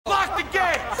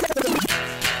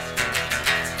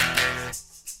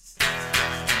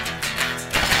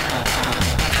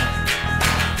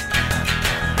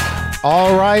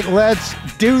All right, let's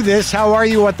do this. How are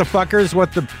you, what the fuckers,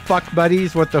 what the fuck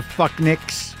buddies, what the fuck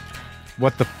nicks,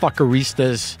 what the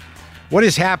fuckeristas? What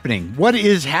is happening? What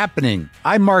is happening?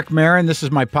 I'm Mark Maron. This is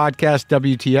my podcast,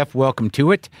 WTF. Welcome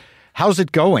to it. How's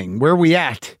it going? Where are we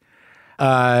at?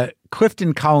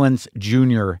 Clifton Collins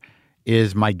Jr.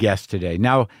 is my guest today.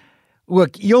 Now,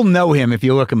 look, you'll know him if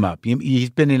you look him up. He's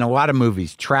been in a lot of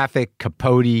movies, Traffic,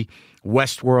 Capote,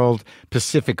 Westworld,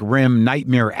 Pacific Rim,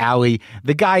 Nightmare Alley.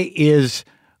 The guy is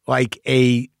like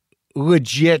a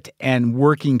legit and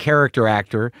working character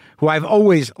actor who I've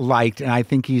always liked, and I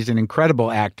think he's an incredible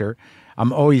actor.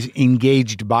 I'm always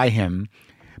engaged by him.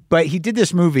 But he did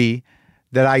this movie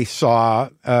that I saw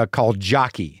called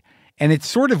Jockey, and it's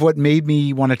sort of what made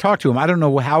me want to talk to him. I don't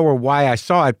know how or why I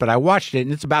saw it, but I watched it,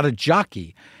 and it's about a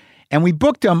jockey. And we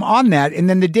booked him on that. And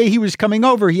then the day he was coming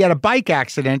over, he had a bike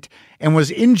accident and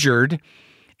was injured.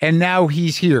 And now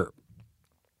he's here.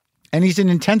 And he's an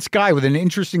intense guy with an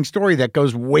interesting story that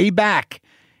goes way back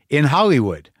in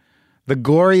Hollywood, the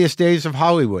glorious days of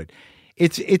Hollywood.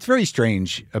 It's very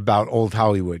strange about old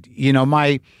Hollywood. You know,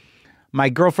 my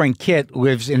girlfriend Kit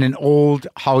lives in an old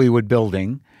Hollywood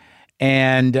building,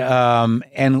 and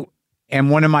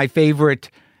one of my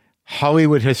favorite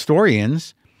Hollywood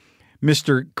historians,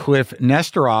 Mr. Cliff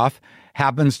Nestoroff,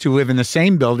 happens to live in the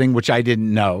same building, which I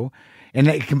didn't know. And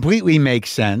it completely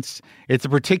makes sense. It's a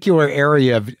particular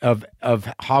area of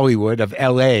Hollywood, of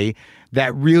LA,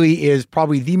 that really is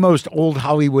probably the most old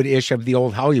Hollywood-ish of the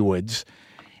old Hollywoods.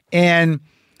 And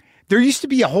there used to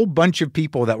be a whole bunch of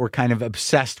people that were kind of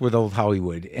obsessed with old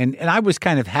Hollywood. And I was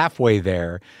kind of halfway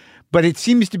there. But it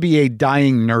seems to be a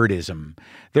dying nerdism.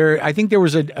 I think there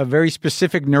was a very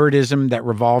specific nerdism that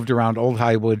revolved around old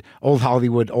Hollywood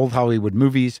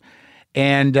movies,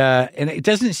 and it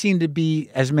doesn't seem to be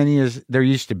as many as there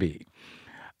used to be.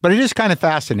 But it is kind of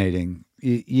fascinating.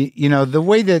 You know, the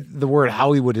way that the word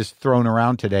Hollywood is thrown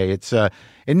around today,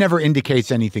 it never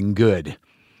indicates anything good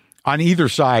on either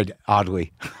side,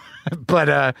 oddly.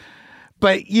 But,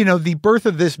 you know, the birth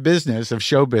of this business, of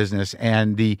show business,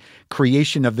 and the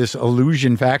creation of this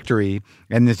illusion factory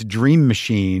and this dream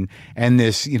machine and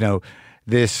this, you know,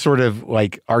 this sort of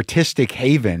like artistic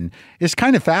haven is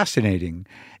kind of fascinating.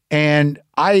 And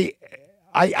I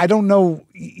don't know,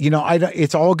 you know,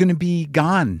 it's all going to be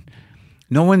gone.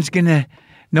 No one's going to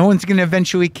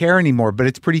eventually care anymore, but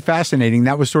it's pretty fascinating.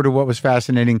 That was sort of what was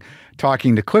fascinating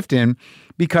talking to Clifton,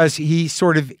 because he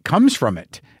sort of comes from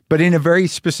it, but in a very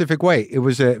specific way. It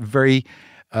was a very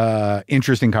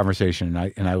interesting conversation,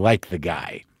 and I like the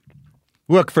guy.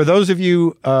 Look, for those of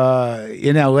you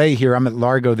in LA here, I'm at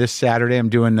Largo this Saturday. I'm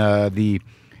doing the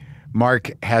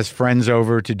Mark Has Friends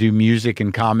Over to do music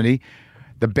and comedy.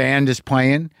 The band is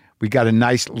playing. We got a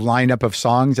nice lineup of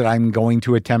songs that I'm going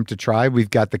to attempt to try. We've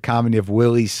got the comedy of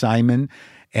Willie Simon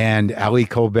and Ali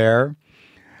Colbert.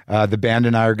 The band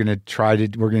and I are going to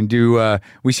we're going to do,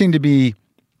 we seem to be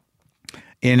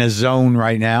in a zone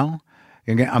right now.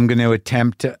 I'm going to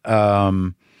attempt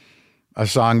a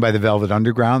song by the Velvet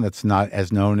Underground that's not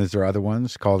as known as their other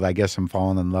ones, called I Guess I'm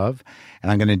Falling in Love.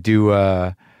 And I'm going to do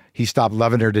He Stopped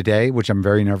Loving Her Today, which I'm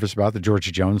very nervous about, the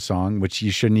Georgia Jones song, which you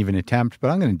shouldn't even attempt,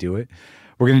 but I'm going to do it.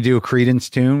 We're going to do a Creedence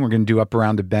tune. We're going to do Up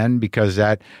Around the Bend, because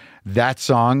that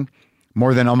song,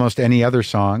 more than almost any other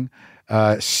song,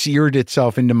 seared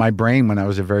itself into my brain when I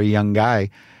was a very young guy,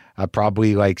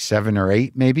 probably like 7 or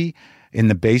 8 maybe, in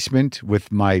the basement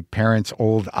with my parents'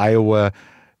 old Iowa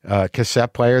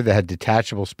cassette player that had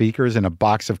detachable speakers and a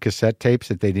box of cassette tapes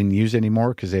that they didn't use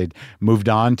anymore because they'd moved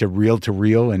on to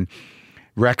reel and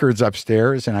records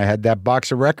upstairs. And I had that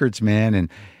box of records, man. And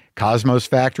Cosmo's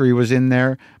Factory was in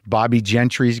there. Bobby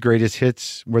Gentry's Greatest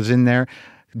Hits was in there.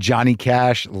 Johnny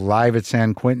Cash Live at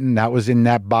San Quentin, that was in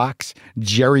that box.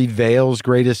 Jerry Vale's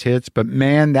Greatest Hits. But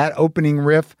man, that opening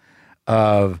riff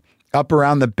of Up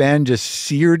Around the Bend just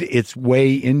seared its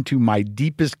way into my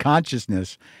deepest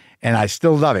consciousness, and I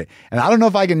still love it. And I don't know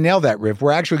if I can nail that riff.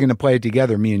 We're actually going to play it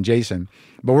together, me and Jason,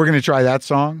 but we're going to try that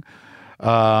song.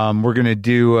 We're going to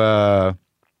do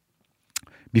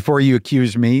Before You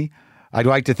Accuse Me. I'd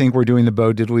like to think we're doing the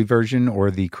Bo Diddley version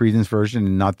or the Creedence version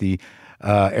and not the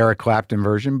Eric Clapton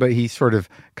version, but he sort of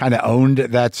kind of owned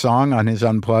that song on his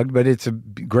Unplugged, but it's a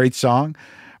great song.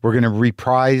 We're going to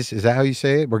reprise, is that how you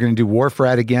say it? We're going to do Wharf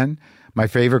Rat again, my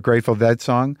favorite Grateful Dead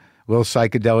song, Little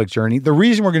Psychedelic Journey. The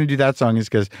reason we're going to do that song is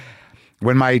because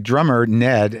when my drummer,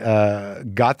 Ned,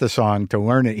 got the song to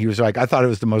learn it, he was like, I thought it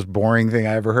was the most boring thing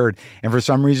I ever heard. And for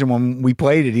some reason, when we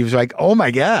played it, he was like, oh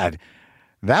my God,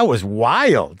 that was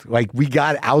wild. Like, we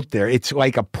got out there. It's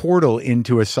like a portal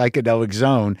into a psychedelic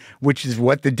zone, which is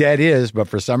what the Dead is. But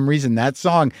for some reason, that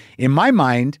song, in my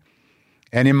mind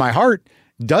and in my heart,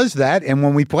 does that. And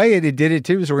when we play it, it did it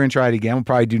too. So we're going to try it again. We'll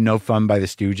probably do No Fun by the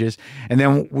Stooges. And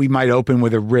then we might open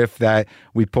with a riff that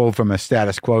we pulled from a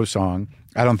Status Quo song.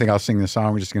 I don't think I'll sing the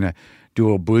song. We're just going to do a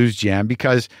little blues jam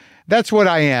because that's what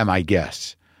I am, I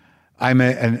guess. I'm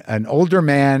an older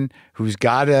man who's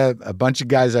got a bunch of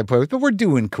guys I play with, but we're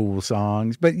doing cool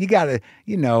songs. But you got to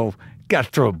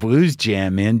throw a blues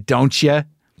jam in, don't you?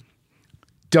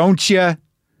 Don't you?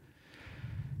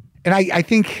 And I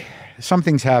think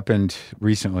something's happened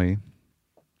recently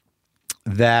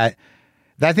that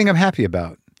I think I'm happy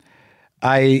about.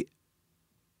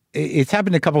 It's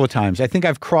happened a couple of times. I think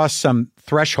I've crossed some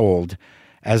threshold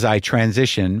as I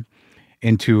transition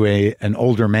into an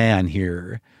older man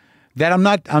here that I'm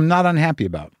not unhappy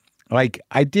about. Like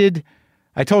I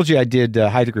told you I did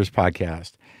Heidegger's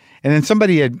podcast, and then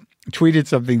somebody had tweeted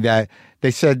something that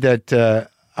they said that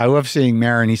I love seeing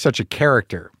Maron. He's such a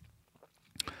character.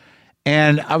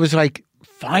 And I was like,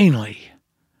 finally,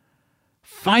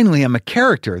 I'm a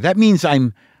character. That means I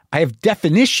have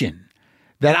definition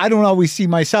that I don't always see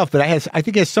myself, but I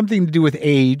think it has something to do with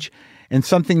age and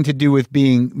something to do with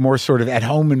being more sort of at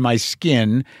home in my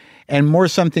skin and more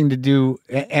something to do,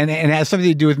 and it has something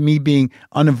to do with me being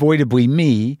unavoidably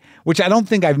me, which I don't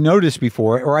think I've noticed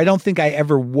before, or I don't think I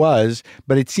ever was,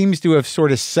 but it seems to have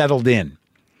sort of settled in.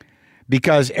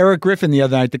 Because Eric Griffin the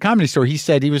other night at the Comedy Store, he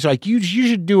said, he was like, you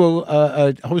should do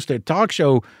a host a talk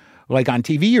show like on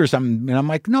TV or something. And I'm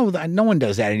like, no one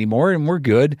does that anymore, and we're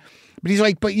good. But he's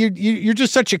like, but you're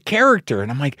just such a character. And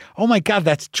I'm like, oh my God,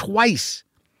 that's twice.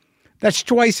 That's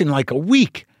twice in like a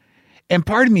week. And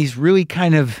part of me is really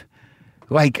kind of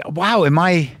like, wow,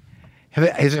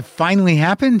 has it finally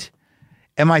happened?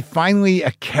 Am I finally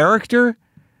a character?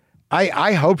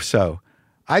 I hope so.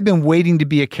 I've been waiting to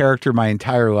be a character my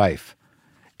entire life.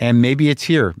 And maybe it's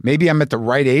here. Maybe I'm at the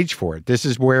right age for it. This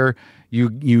is where you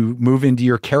move into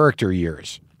your character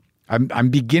years. I'm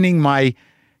beginning my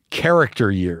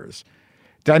character years.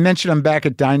 Did I mention I'm back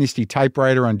at Dynasty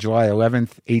Typewriter on July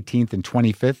 11th, 18th, and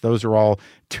 25th? Those are all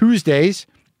Tuesdays.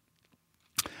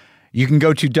 You can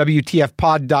go to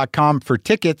WTFpod.com for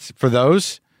tickets for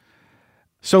those.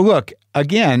 So look,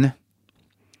 again,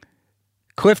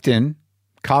 Clifton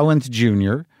Collins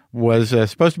Jr. was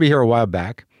supposed to be here a while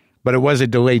back, but it was a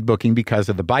delayed booking because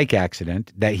of the bike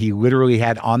accident that he literally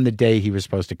had on the day he was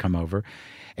supposed to come over.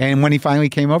 And when he finally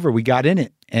came over, we got in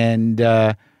it. And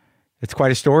it's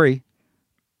quite a story.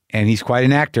 And he's quite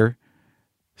an actor.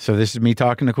 So this is me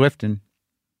talking to Clifton.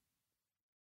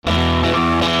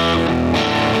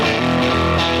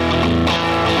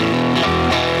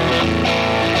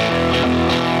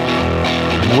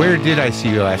 Where did I see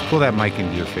you last? Pull that mic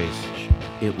into your face.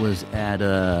 It was at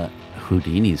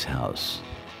Houdini's house.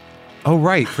 Oh,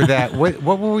 right. For that. What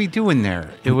were we doing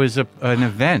there? It was an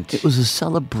event. It was a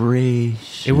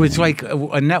celebration. It was like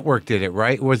a network did it,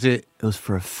 right? Was it? It was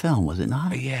for a film, was it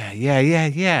not? Yeah.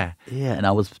 Yeah, and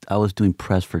I was doing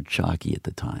press for Jockey at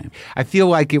the time. I feel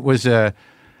like it was a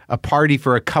party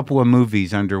for a couple of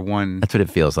movies under one. That's what it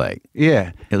feels like.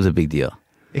 Yeah. It was a big deal.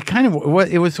 It kind of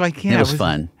it was like, yeah. It was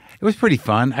fun. It was pretty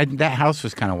fun. That house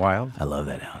was kind of wild. I love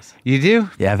that house. You do?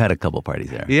 Yeah, I've had a couple parties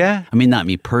there. Yeah? I mean, not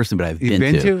me personally, but I've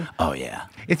been to. Oh, yeah.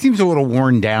 It seems a little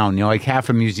worn down, like half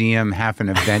a museum, half an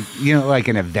event, like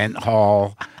an event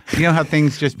hall. You know how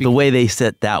things just the way they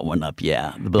set that one up,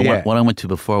 yeah. But Yeah. what I went to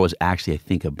before was actually, I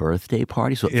think, a birthday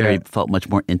party, so it felt much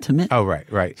more intimate. Oh,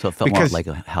 right. So it felt more like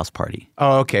a house party.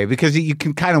 Oh, okay. Because you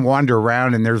can kind of wander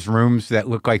around and there's rooms that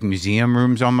look like museum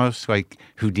rooms almost, like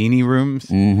Houdini rooms.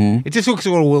 Mm-hmm. It just looks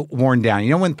a little worn down. You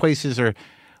know when places are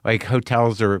like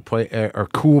hotels or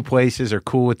cool places are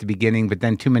cool at the beginning, but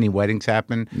then too many weddings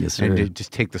happen Yes, sir. and they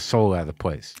just take the soul out of the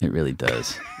place. It really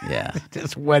does, yeah.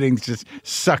 Just weddings just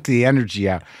suck the energy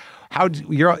out. How'd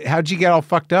you get all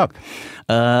fucked up?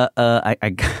 I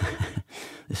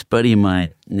this buddy of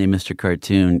mine named Mr.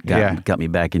 Cartoon got me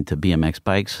back into BMX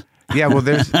bikes. Yeah, well,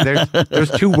 there's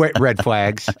two red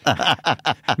flags.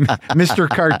 Mr.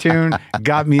 Cartoon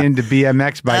got me into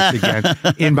BMX bikes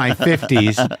again in my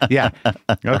 50s. Yeah,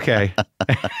 okay.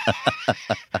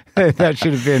 That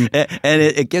should have been. And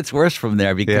it gets worse from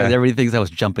there because everybody thinks I was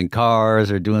jumping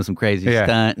cars or doing some crazy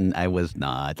stunt, and I was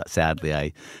not. Sadly,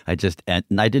 I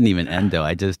didn't even endo.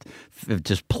 I just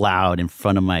plowed in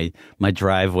front of my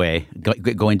driveway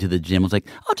going to the gym. I was like,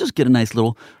 I'll just get a nice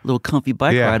little comfy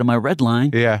bike ride on my red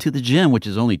line to the the gym, which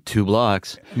is only 2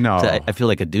 blocks. No. So I feel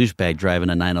like a douchebag driving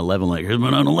a 911. Like, here's my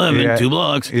 911, 2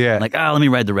 blocks. Yeah. Like, let me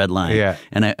ride the red line. Yeah.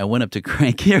 And I went up to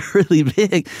crank it really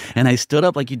big, and I stood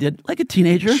up like you did, like a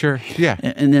teenager. Sure. Yeah.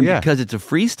 And then because it's a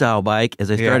freestyle bike, as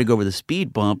I started to go over the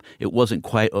speed bump, it wasn't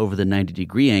quite over the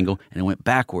 90-degree angle, and it went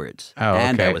backwards. Oh,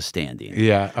 and okay. I was standing.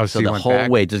 Yeah. Oh, So you the went whole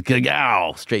back? way just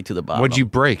straight to the bottom. What'd you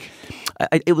break?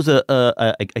 It was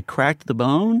I cracked the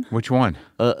bone. Which one?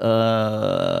 That's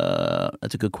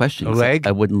a good question. A leg?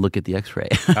 I wouldn't look at the X-ray.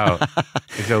 Oh,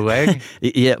 is it a leg?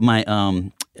 Yeah, my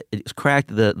it's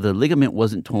cracked. The ligament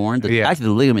wasn't torn. Actually,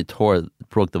 the ligament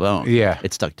broke the bone. Yeah,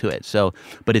 it stuck to it. So,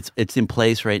 but it's in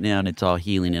place right now, and it's all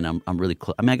healing. And I'm really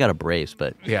close. I mean, I got a brace,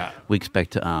 but we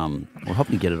expect to we're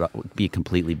hoping to get it be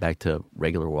completely back to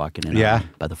regular walking.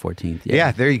 By the 14th.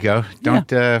 Yeah, there you go. Don't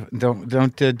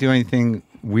do anything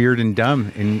weird and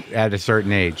dumb at a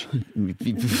certain age.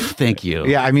 Thank you.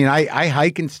 Yeah, I mean, I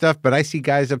hike and stuff, but I see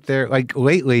guys up there like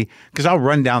lately because I'll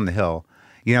run down the hill,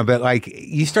 but like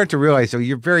you start to realize,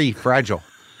 you're very fragile.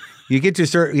 You get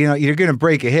to you're going to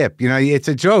break a hip. It's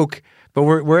a joke. But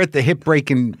we're at the hip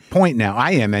breaking point now.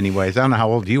 I am, anyways. I don't know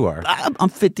how old you are. I'm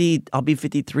 50. I'll be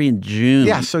 53 in June.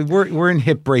 Yeah, so we're in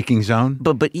hip breaking zone.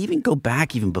 But even go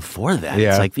back even before that.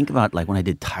 Yeah. It's like think about like when I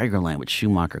did Tigerland with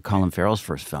Schumacher, Colin Farrell's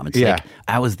first film. It's like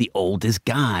I was the oldest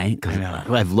guy because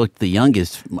I've looked the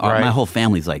youngest. Right. My whole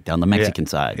family's like down the Mexican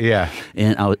side. Yeah,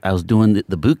 and I was doing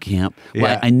the boot camp.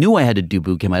 Well, I knew I had to do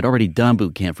boot camp. I'd already done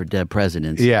boot camp for Dead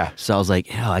Presidents. Yeah, so I was like,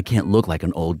 hell, I can't look like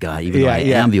an old guy even though I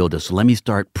am the oldest. So let me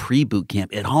start pre-boot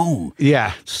camp at home.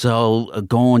 Yeah. So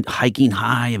going hiking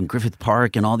high in Griffith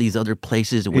Park and all these other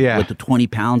places with the 20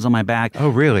 pounds on my back. Oh,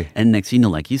 really? And next thing you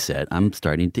know, like you said, I'm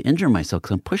starting to injure myself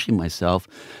because I'm pushing myself.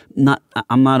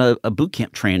 I'm not a boot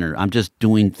camp trainer. I'm just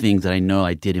doing things that I know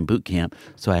I did in boot camp.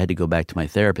 So I had to go back to my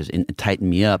therapist and tighten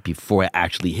me up before I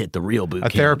actually hit the real boot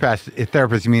camp. A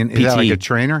therapist, you mean, is that like a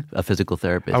trainer? A physical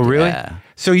therapist. Oh, really? Yeah.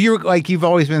 So you've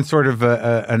always been sort of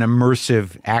an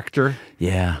immersive actor?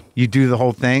 Yeah. You do the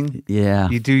whole thing? Yeah.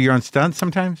 You do your own stunts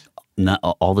sometimes? Not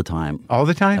all the time. All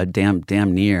the time?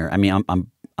 Damn near. I mean, I'm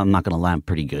not going to lie, I'm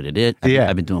pretty good at it.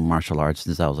 I've been doing martial arts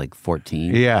since I was like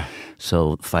 14. Yeah.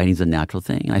 So fighting's a natural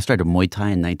thing. I started Muay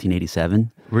Thai in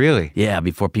 1987. Really? Yeah,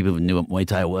 before people even knew what Muay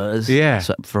Thai was. Yeah.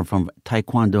 So from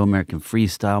Taekwondo, American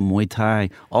Freestyle, Muay Thai,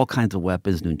 all kinds of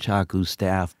weapons, nunchaku,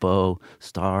 staff, bow,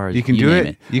 stars. You can do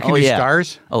it? You can do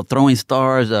stars? Oh, throwing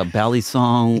stars, belly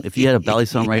song. If you had a belly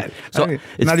song, right? So I'm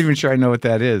not even sure I know what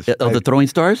that is. The throwing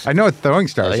stars? I know what throwing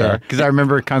stars are because I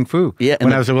remember Kung Fu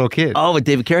when I was a little kid. Oh, with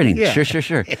David Carradine. Yeah.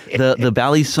 Sure. The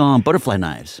belly song, butterfly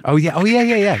knives. Oh, yeah.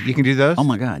 You can do those? Oh,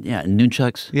 my God. Yeah.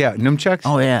 Nunchucks. Yeah. Nunchucks?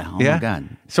 Oh, yeah. Oh, my God.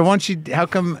 So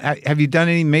have you done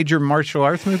any major martial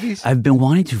arts movies? I've been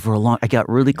wanting to for a long. I got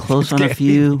really close on a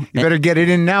few. You better get it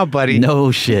in now, buddy.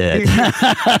 No shit.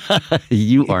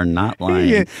 You are not lying.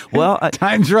 Yeah. Well,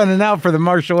 time's running out for the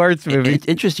martial arts movies. It's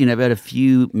interesting. I've had a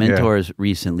few mentors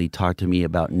recently talk to me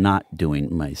about not doing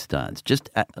my stunts. Just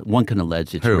one can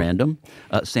allege it's random.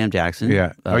 Sam Jackson.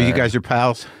 Yeah. You guys are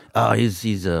pals? Oh,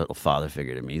 he's a father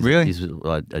figure to me. Really? He's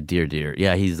a dear.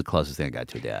 Yeah, he's the closest thing I got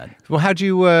to a dad. Well, how'd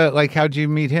you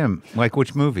meet him? Like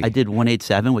which movie? I did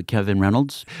 187 with Kevin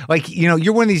Reynolds. Like,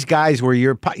 you're one of these guys where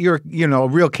you're a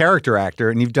real character actor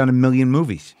and you've done a million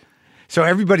movies. So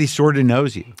everybody sort of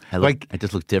knows you. I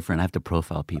just look different. I have to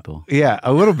profile people. Yeah,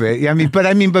 a little bit. Yeah,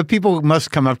 but people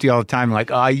must come up to you all the time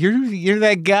like, "Oh, you're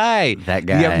that guy." That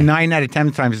guy. Yeah, 9 out of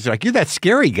 10 times it's like, "You're that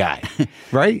scary guy,"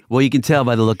 right? Well, you can tell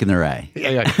by the look in their eye.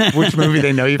 Yeah. Which movie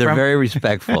they know you They're from? They're very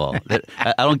respectful.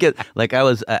 I don't get like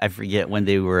I forget when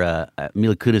they were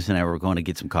Mila Kunis and I were going to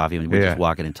get some coffee and we were just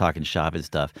walking and talking shop and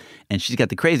stuff. And she's got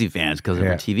the crazy fans because of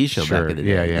her TV show back in the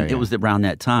day. And it was around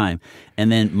that time. And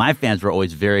then my fans were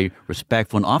always very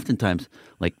respectful and oftentimes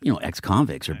like,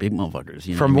 ex-convicts or big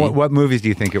motherfuckers. From what movies do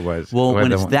you think it was? Well,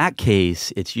 when it's that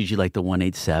case, it's usually like the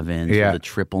 187s or the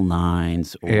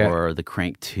 999s or the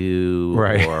Crank 2.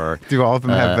 Right. Or, do all of them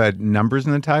have numbers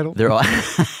in the title? They're all...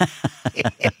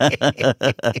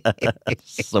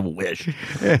 Some wish.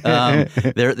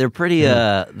 They're pretty,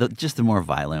 just the more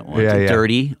violent ones. Yeah.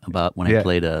 Dirty, about when I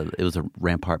played it was a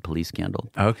Rampart police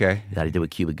scandal. Okay. That I did with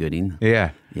Cuba Gooding.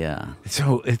 Yeah. Yeah.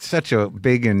 So it's such a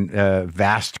big and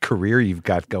vast career you've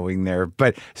got going there.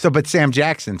 But Sam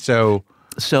Jackson, so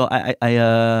So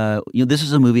this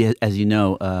is a movie, as you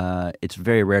know, it's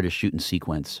very rare to shoot in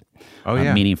sequence. Oh,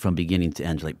 yeah. Meaning from beginning to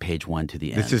end, like page one to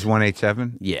the end. This is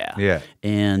 187? Yeah. Yeah.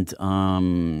 And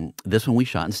this one we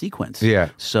shot in sequence. Yeah.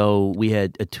 So we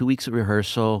had 2 weeks of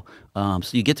rehearsal. So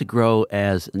you get to grow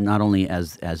as not only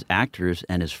as actors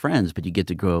and as friends, but you get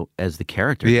to grow as the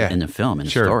character in the film and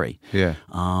the story. Yeah.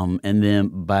 And then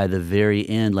by the very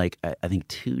end, like I think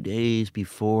 2 days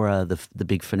before the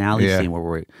big finale scene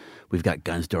where we've got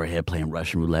guns to our head playing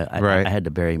Russian roulette, I had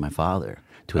to bury my father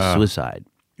to a suicide.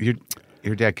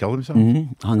 Your dad killed himself?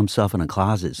 Mm-hmm. Hung himself in a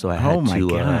closet. So I had oh my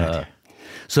God.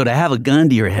 So to have a gun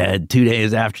to your head 2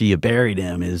 days after you buried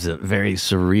him is a very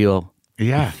surreal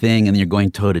thing. And then you're going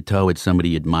toe to toe with somebody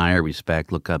you admire,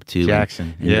 respect, look up to.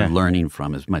 Jackson. And you're learning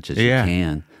from as much as you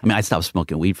can. I mean, I stopped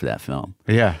smoking weed for that film.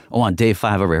 Yeah. Oh, on day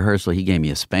 5 of rehearsal, he gave me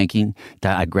a spanking.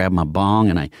 I grabbed my bong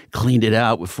and I cleaned it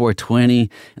out with 420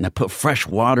 and I put fresh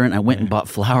water in. I went and bought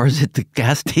flowers at the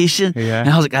gas station. Yeah. And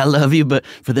I was like, I love you, but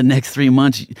for the next 3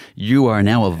 months, you are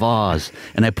now a vase.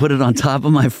 And I put it on top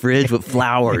of my fridge with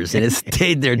flowers and it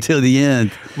stayed there till the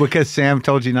end. Because Sam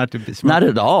told you not to smoke? Not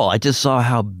at all. I just saw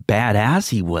how badass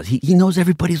he was. He knows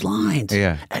everybody's lines.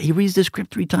 Yeah. He reads the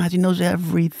script 3 times. He knows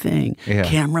everything. Yeah.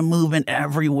 Camera movement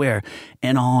everywhere.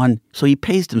 And so he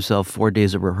paced himself 4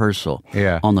 days of rehearsal.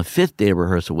 Yeah. On the 5th day of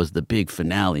rehearsal was the big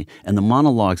finale. And the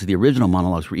monologues, the original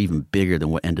monologues were even bigger than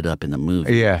what ended up in the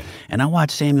movie. Yeah. And I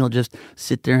watched Samuel just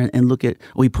sit there and look at,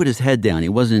 he put his head down. He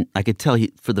wasn't, I could tell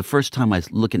for the first time I was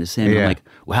looking at Samuel, I'm like,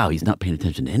 wow, he's not paying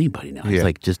attention to anybody now. He's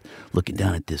like just looking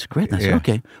down at this script. And I said,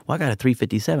 okay, well, I got a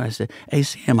 357. I said, hey,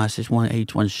 Sam, I just want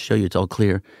to show you it's all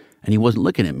clear. And he wasn't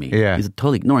looking at me. Yeah. He's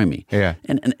totally ignoring me. Yeah.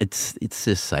 And it's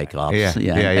this psych ops.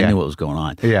 Yeah. I knew what was going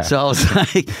on. Yeah. So I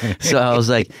was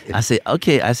like, I said,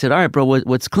 okay. I said, all right, bro,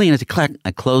 what's clean? I said, clack.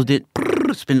 I closed it.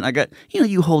 Spin. I got,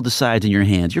 you hold the sides in your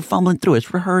hands. You're fumbling through.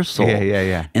 It's rehearsal.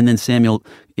 Yeah. And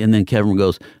then Kevin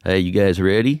goes, hey, you guys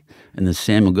ready? And then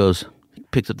Samuel goes,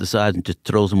 picks up the sides and just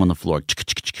throws them on the floor.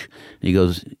 And he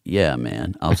goes, yeah,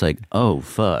 man. I was like, oh,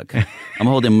 fuck. I'm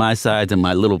holding my sides and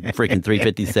my little freaking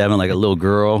 357 like a little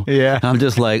girl. Yeah. I'm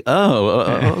just like,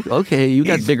 okay. You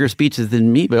got bigger speeches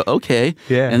than me, but okay.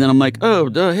 Yeah. And then I'm like,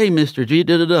 hey, Mr. G,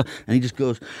 da-da-da. And he just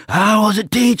goes, I was a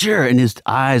teacher. And his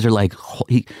eyes are like,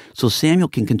 so Samuel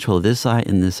can control this eye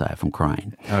and this eye from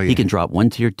crying. Oh, yeah. He can drop 1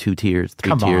 tear, 2 tears,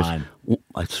 3 tears. On.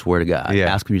 I swear to God. Yeah.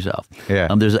 Ask him yourself.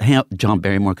 Yeah. There's John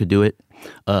Barrymore could do it.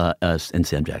 And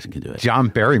Sam Jackson can do it. John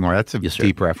Barrymore, that's a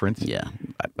deep reference. Yeah,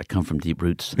 I come from deep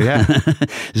roots. Yeah.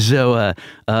 So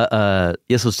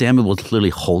Samuel was clearly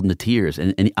holding the tears,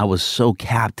 and I was so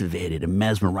captivated and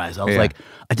mesmerized. I was like,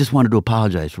 I just wanted to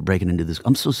apologize for breaking into this.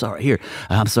 I'm so sorry.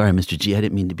 I'm sorry, Mr. G. I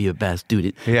didn't mean to be a bad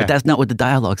student. But that's not what the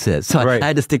dialogue says. So I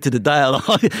had to stick to the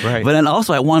dialogue. Right. But then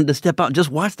also I wanted to step out and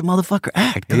just watch the motherfucker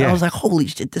act. And I was like, holy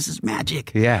shit, this is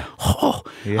magic. Yeah. Oh.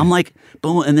 Yeah. I'm like,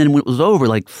 boom. And then when it was over,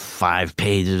 like 5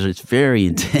 pages, it's very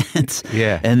intense.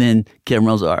 Yeah. And then Kevin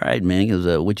Rose, all right, man. He goes,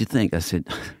 what'd you think? I said,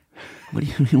 what do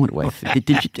you mean? What do I think?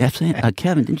 Did you,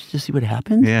 Kevin, didn't you just see what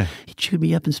happened? Yeah. He chewed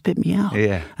me up and spit me out.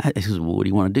 Yeah. I said, well, what do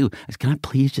you want to do? I said, can I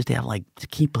please just have can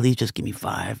you please just give me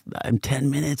 5, 10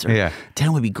 minutes? Or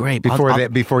 10 would be great.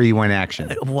 Before you went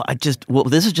action. Well,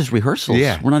 this is just rehearsals.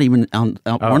 Yeah. We're not even on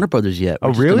Warner Brothers yet. We're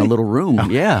just really? in a little room. Oh.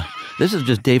 Yeah. This is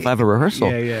just day 5 of rehearsal.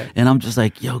 Yeah. And I'm just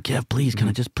like, yo, Kev, please, can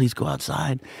I just please go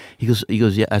outside? He goes,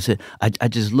 yeah. I said, I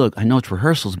just look, I know it's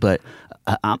rehearsals, but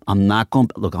I'm not going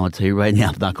to, look, I'm going to tell you right now,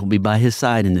 I'm not going to be by his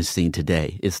side in this scene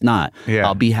today. It's not. Yeah.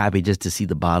 I'll be happy just to see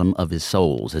the bottom of his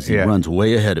soles as he runs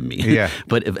way ahead of me. Yeah.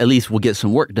 But at least we'll get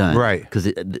some work done. Right.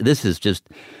 Because this is just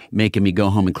making me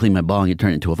go home and clean my bong and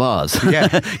turn it into a vase. Yeah.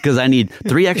 Because I need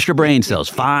 3 extra brain cells,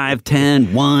 5,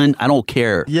 10, 1. I don't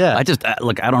care. Yeah. I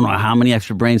don't know how many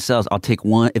extra brain cells. I'll take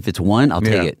 1. If it's 1, I'll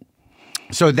take it.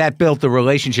 So that built the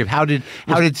relationship. How did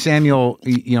Samuel,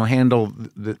 handle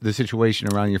the situation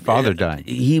around your father dying?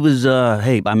 He was,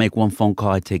 hey, I make 1 phone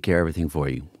call, I take care of everything for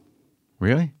you.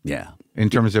 Really? Yeah. In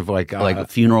terms of like a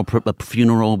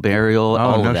funeral, burial,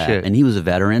 all of that. Shit. And he was a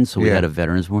veteran, so we had a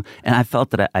veterans board. And I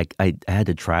felt that I had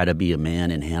to try to be a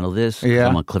man and handle this. Yeah.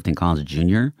 I'm a Clifton Collins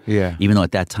Jr. Yeah. Even though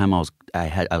at that time I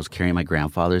was carrying my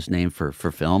grandfather's name for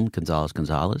film,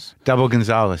 Gonzalez. Double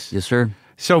Gonzalez. Yes, sir.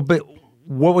 So, but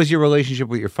what was your relationship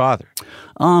with your father?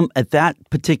 At that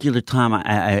particular time,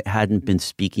 I hadn't been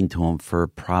speaking to him for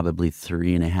probably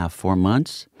 3.5, 4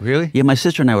 months. Really? Yeah, my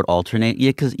sister and I would alternate. Yeah,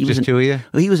 because he was just 2 of you.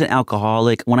 He was an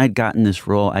alcoholic. When I'd gotten this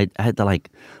role, I had to like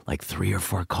 3 or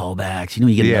 4 callbacks.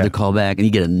 You get another callback, and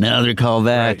you get another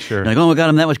callback. Right, sure. And like, oh my God,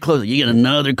 I'm that much closer. You get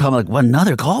another callback. Like, what?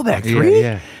 Another callback? 3?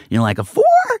 Yeah. Like a 4.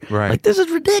 Right. Like, this is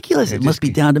ridiculous. It must be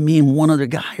down to me and one other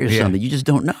guy or something. You just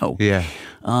don't know. Yeah.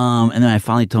 And then I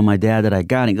finally told my dad that I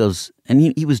got it. He goes, and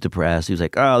he was depressed. He was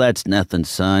like, "Oh, that's nothing,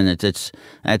 son.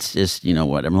 That's just, you know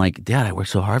what." I'm like, "Dad, I worked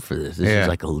so hard for this. This is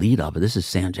like a lead up. This is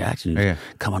Sam Jackson who's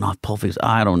coming off Pulp Fiction.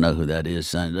 I don't know who that is,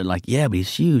 son." They're like, "Yeah, but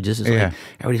he's huge. This is like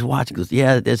everybody's watching." He goes,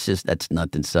 "Yeah, that's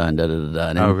nothing, son." Da, da, da, da.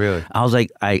 And oh, really? I was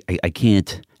like, I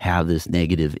can't have this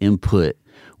negative input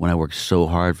when I worked so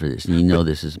hard for this. And you know,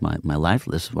 this is my life.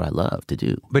 This is what I love to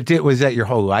do. But was that your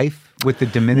whole life with the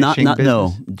diminishing business?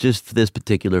 No, just for this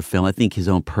particular film. I think his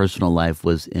own personal life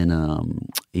was in,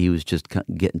 he was just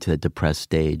getting to a depressed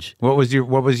stage. Now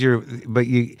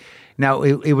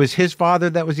it was his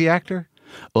father that was the actor?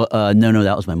 Well, no,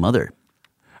 that was my mother.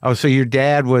 Oh, so your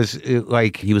dad was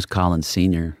like... He was Collins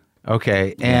Sr.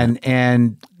 Okay,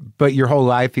 but your whole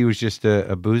life he was just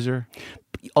a boozer?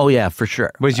 Oh, yeah, for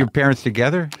sure. Was your parents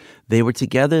together? They were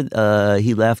together.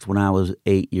 He left when I was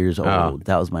 8 years old.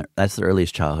 That's the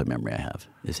earliest childhood memory I have,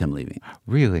 is him leaving.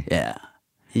 Really? Yeah.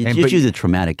 It's usually the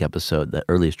traumatic episode, the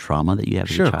earliest trauma that you have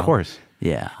as a child. Sure, of course.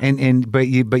 Yeah. But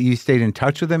you stayed in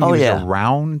touch with him? Oh, he was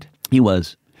around? He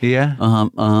was. Yeah?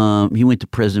 He went to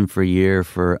prison for a year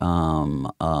for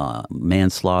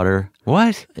manslaughter.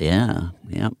 What? Yeah.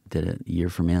 Did a year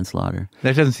for manslaughter.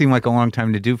 That doesn't seem like a long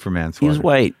time to do for manslaughter. He was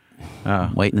white.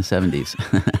 White in the 70s.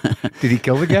 Did he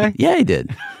kill the guy? Yeah, he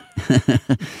did.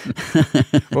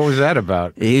 What was that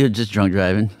about? He was just drunk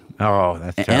driving. Oh,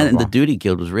 that's terrible. And the dude he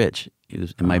killed was rich.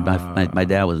 My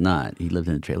dad was not. He lived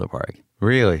in a trailer park.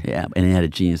 Really? Yeah, and he had a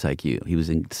genius IQ. He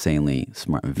was insanely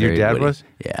smart and very Your dad witty. was?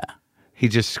 Yeah. He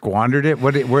just squandered it?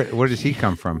 Where does he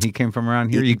come from? He came from around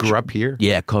here? You grew up here?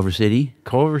 Yeah, Culver City.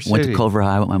 Culver City. Went to Culver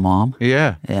High with my mom.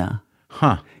 Yeah. Yeah.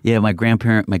 Huh. Yeah, my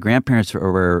grandparents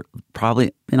were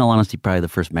probably, in all honesty, probably the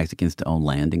first Mexicans to own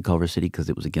land in Culver City because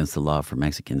it was against the law for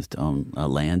Mexicans to own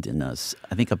land in, I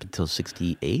think, up until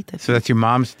 68. So that's your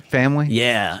mom's family?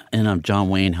 Yeah, and John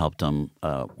Wayne helped them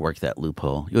work that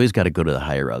loophole. You always got to go to the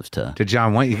higher ups to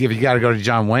John Wayne. If you got to go to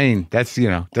John Wayne, that's,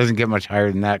 doesn't get much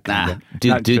higher than that.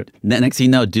 Dude. Next thing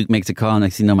you know, Duke makes a call.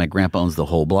 Next thing you know, my grandpa owns the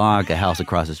whole block, a house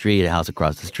across the street,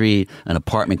 an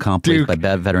apartment complex by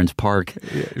Veterans Park.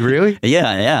 Really?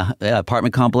 Yeah,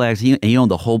 apartment complex. He owned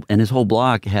the whole, and his whole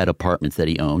block had apartments that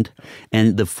he owned,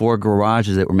 and the 4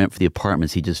 garages that were meant for the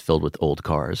apartments he just filled with old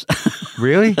cars.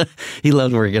 Really? He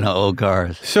loved working on old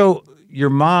cars. So your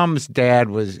mom's dad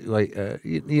was like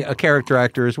a character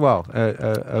actor as well,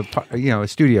 a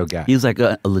studio guy. He was like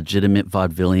a legitimate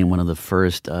vaudevillian, one of the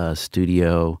first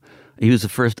studio. He was the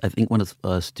first, I think, one of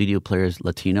the studio players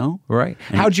Latino. Right.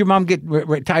 How'd your mom get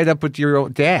tied up with your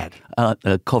old dad?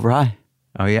 Culver High.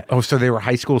 Oh, yeah. Oh, so they were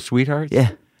high school sweethearts?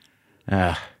 Yeah.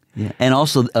 Yeah. And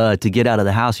also, to get out of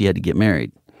the house, you had to get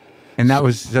married. And that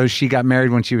was, so she got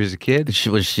married when she was a kid? She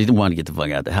didn't want to get the fuck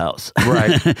out of the house.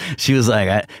 Right. She was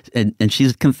like, and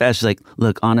she's confessed, she's like,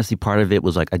 look, honestly, part of it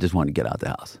was like, I just wanted to get out of the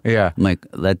house. Yeah. I'm like,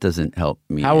 that doesn't help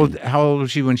me. How old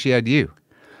was she when she had you?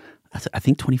 I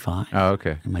think 25. Oh,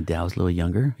 okay. And my dad was a little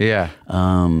younger. Yeah.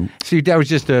 So your dad was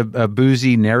just a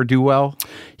boozy ne'er-do-well?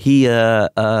 He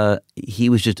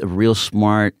was just a real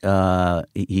smart.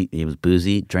 He was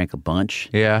boozy, drank a bunch.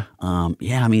 Yeah.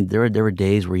 Yeah. I mean, there were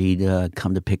days where he'd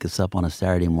come to pick us up on a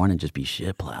Saturday morning and just be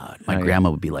shit plowed. My grandma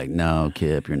would be like, "No,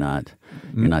 Kip, you're not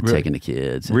taking the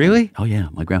kids." Really? Oh yeah.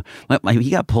 My grandma. He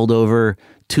got pulled over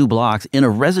 2 blocks in a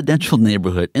residential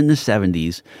neighborhood in the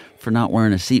 70s for not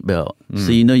wearing a seatbelt.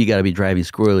 So you know got to be driving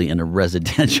squirrely in a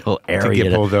residential area to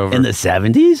get pulled over in the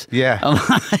 70s. Yeah.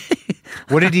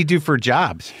 What did he do for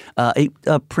jobs?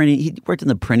 Printing. He worked in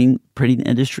the printing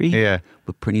industry. Yeah.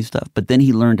 With printing stuff. But then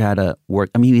he learned how to work.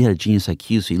 I mean, he had a genius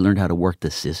IQ, so he learned how to work the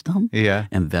system. Yeah.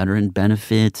 And veteran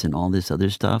benefits and all this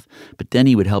other stuff. But then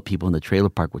he would help people in the trailer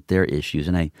park with their issues.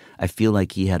 And I feel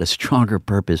like he had a stronger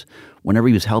purpose whenever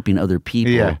he was helping other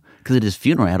people. Yeah. Because at his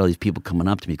funeral, I had all these people coming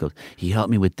up to me. He goes, he helped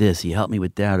me with this. He helped me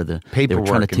with that. Or they were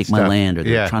trying to take my land. Or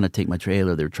they were trying to take my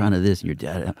trailer. They were trying to this. And your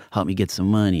dad helped me get some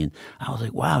money. And I was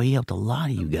like, wow, he helped a lot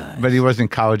of you guys. But he wasn't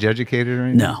college educated or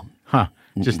anything? No. Huh.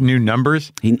 Just knew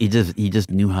numbers? He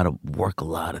just knew how to work a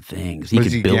lot of things.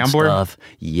 Was he build gambler? Stuff.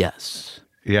 Yes.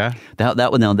 Yeah.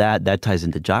 That ties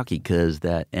into Jockey, because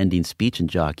that ending speech in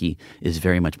Jockey is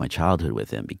very much my childhood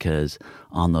with him, because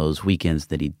on those weekends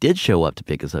that he did show up to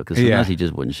pick us up, because sometimes he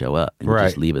just wouldn't show up and he'd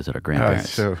just leave us at our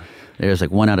grandparents. There's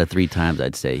like 1 out of 3 times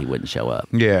I'd say he wouldn't show up.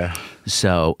 Yeah.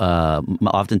 So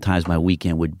oftentimes my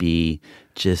weekend would be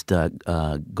just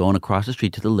going across the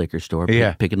street to the liquor store,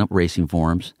 picking up racing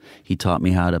forms. He taught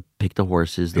me how to pick the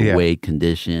horses, the weight,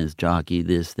 conditions, jockey,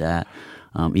 this, that.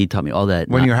 He taught me all that.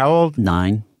 When you're how old?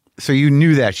 9. So you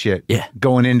knew that shit Yeah.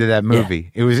 going into that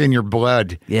movie. Yeah. It was in your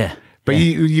blood. Yeah.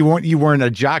 But you weren't a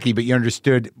jockey, but you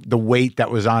understood the weight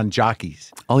that was on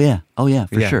jockeys. Oh yeah,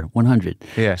 for sure, 100.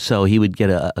 Yeah. So he would get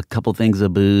a couple things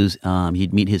of booze.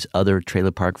 He'd meet his other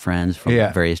trailer park friends from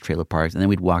various trailer parks, and then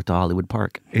we'd walk to Hollywood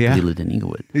Park. Yeah. He lived in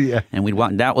Inglewood. Yeah. And we'd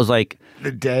walk. That was like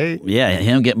the day. Yeah,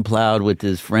 him getting plowed with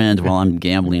his friends while I'm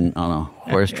gambling on a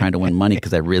horse trying to win money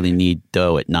because I really need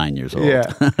dough at 9 years old. Yeah.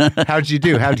 How'd you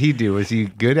do? How'd he do? Was he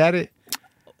good at it?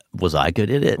 Was I good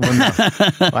at it? Well,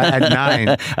 no. At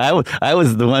 9. I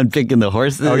was the one picking the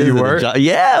horses. Oh, you were?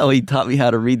 Yeah. He taught me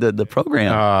how to read the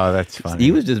program. Oh, that's funny.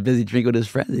 He was just busy drinking with his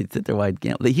friends. He'd sit there while I'd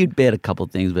gamble. He'd bet a couple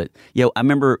things, but I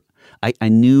remember I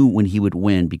knew when he would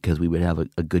win because we would have a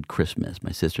good Christmas.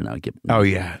 My sister and I would get. Oh,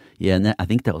 yeah. Yeah, and I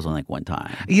think that was on like one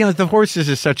time. The horses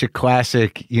is such a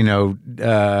classic,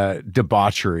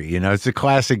 debauchery. It's a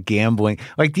classic gambling.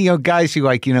 Like, guys who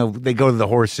they go to the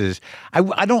horses.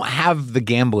 I don't have the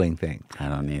gambling thing. I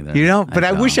don't either. But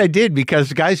I wish I did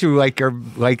because guys who are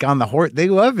on the horse, they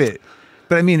love it.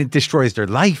 But I mean, it destroys their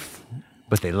life.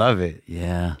 But they love it.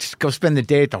 Yeah. Just go spend the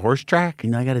day at the horse track.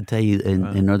 I got to tell you,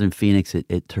 in Northern Phoenix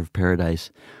at Turf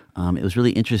Paradise, it was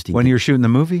really interesting. When you were shooting the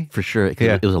movie? For sure.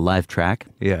 It was a live track.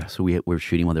 Yeah. So we were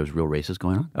shooting while there was real races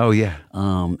going on. Oh, yeah.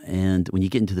 And when you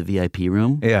get into the VIP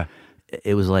room,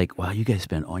 it was like, wow, you guys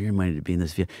spend all your money to be in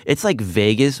this VIP. It's like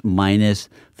Vegas minus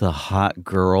the hot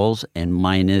girls and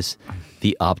minus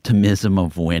the optimism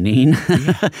of winning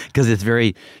because it's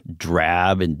very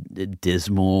drab and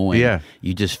dismal. And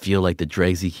you just feel like the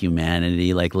dregs of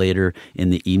humanity. Like later in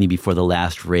the evening before the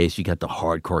last race, you got the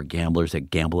hardcore gamblers that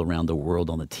gamble around the world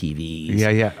on the TVs.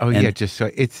 Yeah. Oh, and yeah. Just so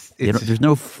it's there's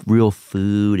no real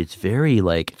food. It's very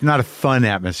like it's not a fun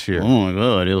atmosphere. Oh my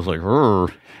God, it was like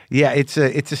Yeah, it's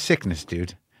a sickness,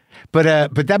 dude. But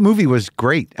that movie was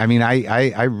great. I mean,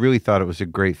 I really thought it was a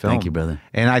great film. Thank you, brother.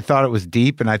 And I thought it was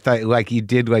deep, and I thought it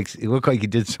looked like you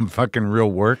did some fucking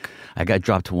real work. I got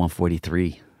dropped to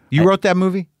 143. You wrote that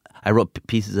movie? I wrote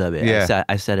pieces of it. Yeah.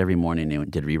 I sat every morning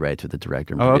and did rewrites with the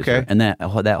director and producer. producer. Okay. And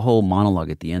that whole monologue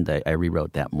at the end, I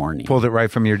rewrote that morning. Pulled it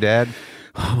right from your dad?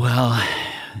 Well,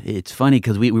 it's funny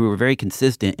because we were very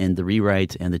consistent in the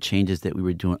rewrites and the changes that we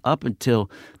were doing up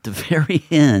until the very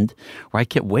end where I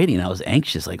kept waiting. I was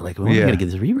anxious, like when are we going to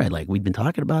get this rewrite? Like, we'd been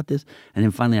talking about this. And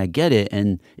then finally I get it,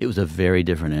 and it was a very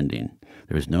different ending.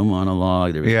 There was no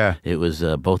monologue. It was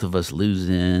both of us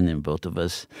losing and both of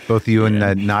us. Both you and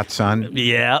the not son?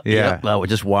 Yeah. Well, we're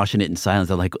just watching it in silence.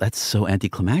 I'm like, that's so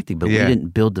anticlimactic. But we didn't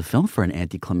build the film for an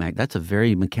anticlimactic. That's a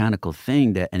very mechanical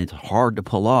thing and it's hard to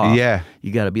pull off. Yeah.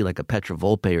 You got to be like a Petra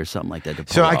Volpe or something like that to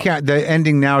pull so off. I can't. The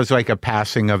ending now is like a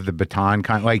passing of the baton,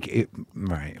 kind of like it,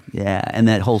 right. Yeah, and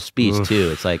that whole speech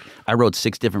too. It's like I wrote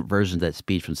 6 different versions of that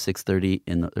speech from 6:30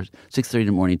 in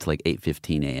the morning to like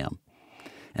 8:15 a.m.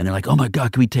 And they're like, "Oh my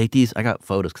God, can we take these?" I got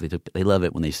photos because they love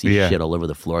it when they see shit all over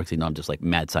the floor because they know I'm just like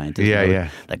mad scientist. Yeah.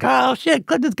 Like, oh shit,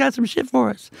 Clifton's got some shit for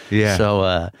us. Yeah.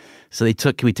 So they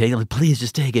took, "Can we take it?" I'm like, "Please,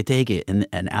 just take it."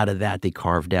 And out of that, they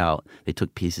carved out. They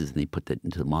took pieces and they put that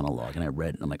into the monologue. And I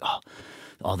read it. And I'm like, oh,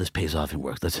 all this pays off and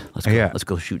works. Let's go. Yeah. Let's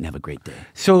go shoot and have a great day.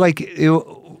 So like it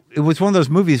was one of those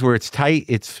movies where it's tight,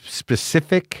 it's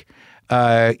specific.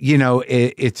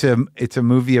 It's a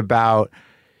movie about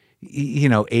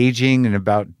aging and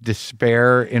about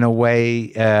despair in a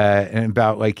way, and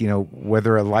about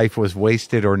whether a life was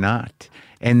wasted or not.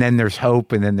 And then there's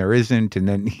hope, and then there isn't, and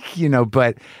then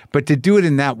but to do it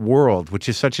in that world, which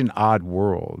is such an odd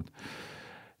world,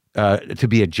 to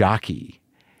be a jockey,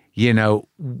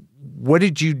 what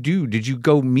did you do? Did you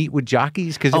go meet with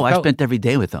jockeys? I spent every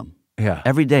day with them. Yeah.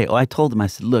 Every day. I told them, I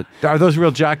said, look. Are those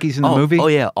real jockeys in the movie? Oh,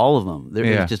 yeah, all of them.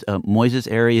 There's just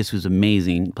Moises Arias, who's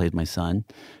amazing, plays my son.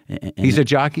 And he's a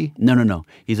jockey? No.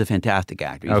 He's a fantastic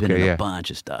actor. He's been in a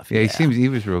bunch of stuff. Yeah, he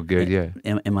was real good,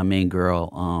 And my main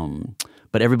girl.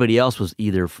 But everybody else was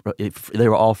they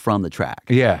were all from the track.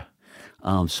 Yeah.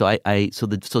 So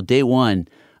day one,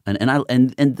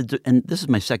 and this is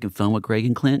my second film with Greg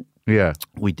and Clint. Yeah.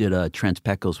 We did Trans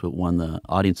Pecos, who won the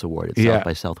audience award at South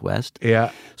by Southwest.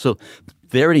 Yeah. So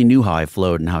they already knew how I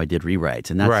flowed and how I did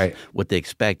rewrites, and that's what they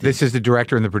expected. This is the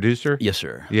director and the producer? Yes,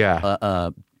 sir.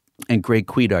 Yeah. And Greg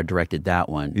Cuidar directed that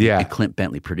one. Yeah. And Clint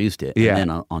Bentley produced it. Yeah.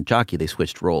 And then on Jockey, they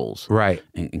switched roles. Right.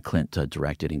 And Clint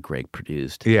directed and Greg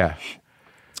produced. Yeah.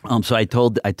 So I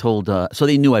told, so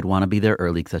they knew I'd want to be there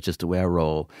early because that's just the way I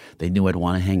roll. They knew I'd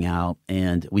want to hang out,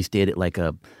 and we stayed at like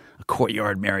a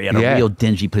Courtyard Marriott, a real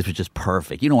dingy place, was just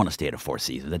perfect. You don't want to stay at a Four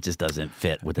Seasons. That just doesn't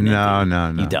fit with an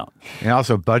No. You don't. And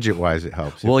also budget-wise, it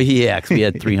helps. Well, yeah, because we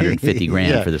had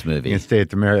 $350,000 for this movie. You can stay at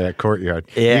the Marriott Courtyard.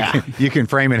 Yeah. You can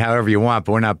frame it however you want,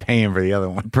 but we're not paying for the other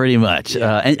one. Pretty much.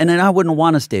 And then I wouldn't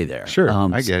want to stay there. Sure,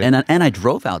 I get it. And I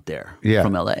drove out there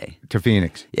from L.A. to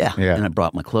Phoenix. Yeah. And I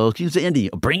brought my clothes. He was Indy.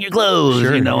 Bring your clothes,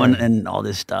 sure, and all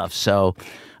this stuff. So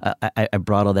I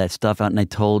brought all that stuff out, and I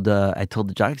told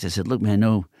the jockeys, I said, look, man, I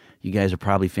know you guys are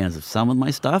probably fans of some of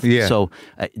my stuff. Yeah. So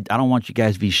I don't want you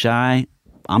guys to be shy.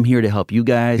 I'm here to help you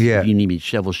guys. Yeah. If you need me to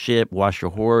shovel shit, wash your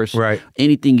horse. Right.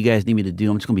 Anything you guys need me to do,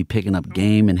 I'm just going to be picking up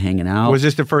game and hanging out. Was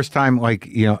this the first time,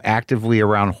 actively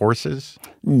around horses?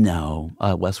 No.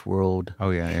 Westworld.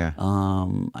 Oh, yeah.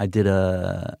 I did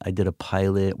a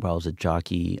pilot where I was a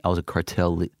jockey. I was a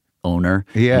cartel owner.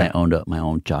 Yeah. And I owned my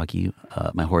own jockey,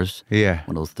 my horse. Yeah.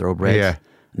 One of those thoroughbreds. Yeah.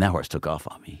 And that horse took off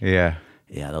on me. Yeah.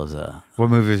 Yeah, that was What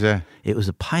movie was that? It was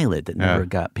a pilot that never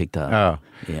got picked up. Oh.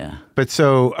 Yeah. But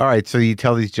so, all right, so you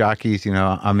tell these jockeys,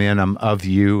 I'm in, I'm of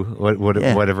you,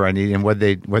 whatever I need. And what'd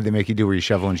they make you do? Were you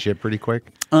shoveling shit pretty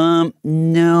quick?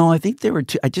 No, I think they were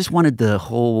I just wanted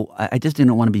I just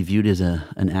didn't want to be viewed as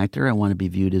an actor. I want to be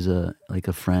viewed as a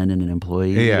friend and an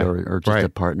employee or just a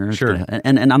partner. Sure.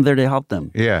 And I'm there to help them.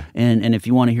 Yeah. And if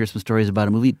you want to hear some stories about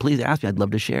a movie, please ask me. I'd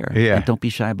love to share. Yeah. And don't be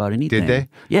shy about anything. Did they?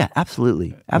 Yeah,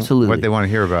 absolutely. Absolutely. What they want to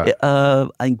hear about?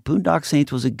 I think Boondock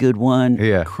Saints was a good one.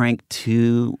 Yeah. Crank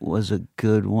 2 was a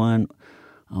good one.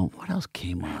 Oh, what else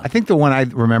came up? I think the one I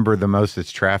remember the most is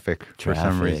Traffic for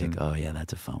some reason. Oh, yeah,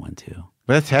 that's a fun one, too.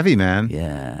 But that's heavy, man.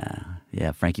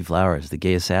 Yeah. Frankie Flowers, the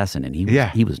gay assassin, and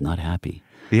he was not happy.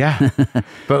 Yeah.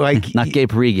 But not gay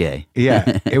pre-gay.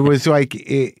 Yeah. It was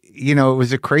it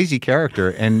was a crazy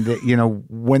character. And,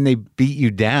 when they beat you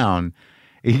down,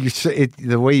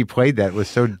 the way you played that was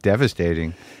so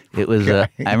devastating. It was. I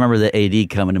remember the AD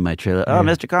coming to my trailer. Oh,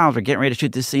 Mr. Collins, we're getting ready to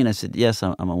shoot this scene. I said, yes,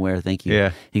 I'm aware. Thank you.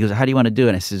 Yeah. He goes, how do you want to do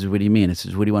it? I says, what do you mean? I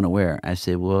says, what do you want to wear? I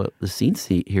said, well, the scene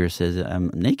here says I'm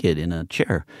naked in a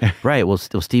chair. Right. Well,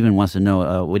 Steven wants to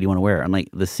know, what do you want to wear? I'm like,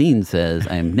 the scene says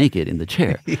I am naked in the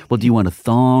chair. Well, do you want a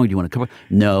thong? Do you want to cover?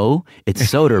 No, it's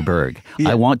Soderbergh.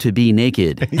 I want to be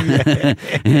naked.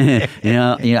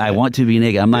 I want to be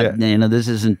naked. I'm not. This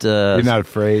isn't. You're not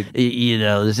afraid.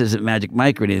 This isn't Magic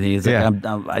Mike or anything. It's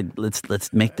like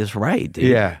let's make this right, dude.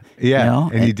 Yeah.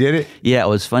 And you did it? Yeah, it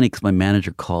was funny because my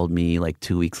manager called me like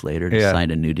 2 weeks later to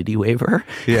sign a nudity waiver.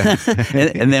 Yeah.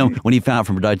 and then when he found out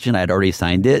from production, I had already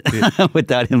signed it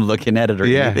without him looking at it or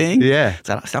anything. Yeah.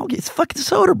 So it's fucking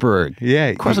Soderbergh. Yeah.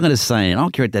 Of course I'm going to sign it. I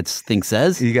don't care what that thing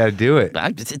says. You got to do it.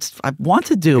 I want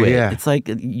to do it. Yeah. It's like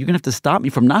you're going to have to stop me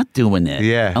from not doing it.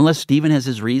 Yeah. Unless Steven has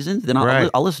his reasons, then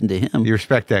I'll listen to him. You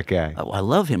respect that guy. I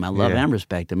love him. I love and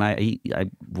respect him.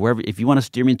 Wherever, if you want to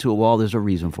steer me into a wall, there's a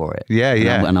reason for it. Yeah.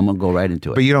 And I'm going to go right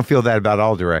into it. But you don't feel that about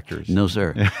all directors. No,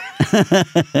 sir.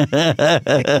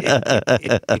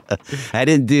 I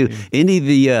didn't do any of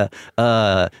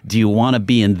the, do you want to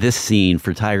be in this scene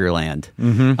for Tigerland?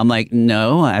 Mm-hmm. I'm like,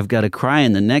 no, I've got to cry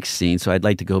in the next scene, so I'd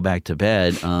like to go back to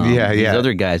bed. These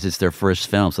other guys, it's their first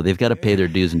film, so they've got to pay their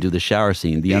dues and do the shower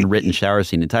scene, the unwritten shower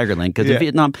scene in Tigerland, because in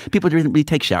Vietnam, people didn't really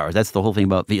take showers. That's the whole thing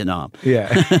about Vietnam.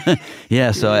 Yeah.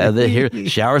 Yeah, so here,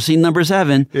 shower scene number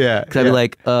 7. Yeah. Because I'd be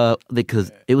like,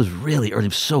 because it was really early, it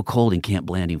was so cold in Camp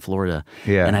Blanding, Florida.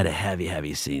 Yeah. And I had a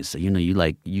heavy scene. So, you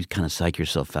kind of psych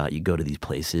yourself out. You go to these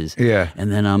places. Yeah.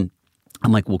 And then I'm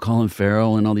like, well, Colin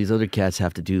Farrell and all these other cats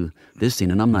have to do this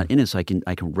scene, and I'm not in it, so I can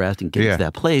rest and get to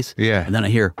that place. Yeah. And then I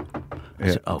hear, I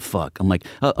said, oh, fuck. I'm like,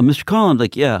 Mr. Collins,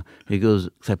 like, yeah. He goes,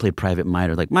 because I played Private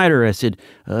Miter. Like, Miter, I said,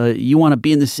 you want to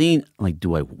be in the scene? I'm like,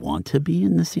 do I want to be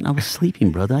in the scene? I was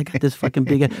sleeping, brother. I got this fucking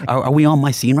big... Are we on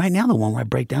my scene right now? The one where I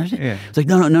break down? Yeah. It's like,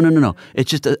 no. It's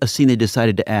just a scene they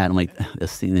decided to add. I'm like, a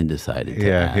scene they decided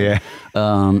to add. Yeah.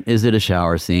 Is it a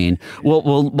shower scene?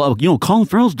 Well, Colin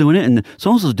Farrell's doing it, and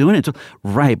so-and-so's doing it. So,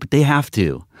 right, but they have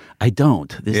to. I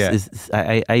don't.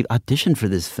 I auditioned for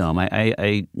this film.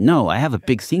 I have a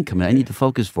big scene coming. I need to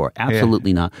focus for.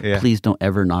 Absolutely not. Yeah. Please don't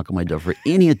ever knock on my door for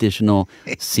any additional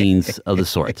scenes of the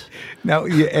sort. Now,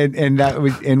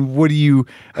 and what do you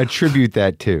attribute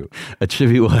that to?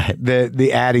 Attribute what?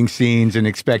 The adding scenes and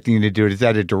expecting you to do it. Is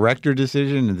that a director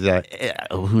decision? Is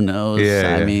that who knows?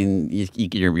 Yeah. I mean,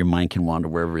 your mind can wander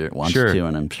wherever it wants to,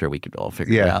 and I'm sure we could all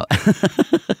figure it out.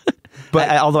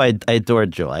 although I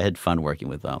adored Joe, I had fun working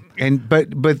with them.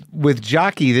 But with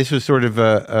Jockey, this was sort of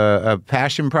a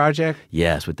passion project.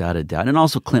 Yes, without a doubt, and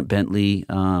also Clint Bentley,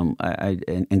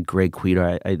 and Greg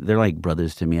Queter. They're like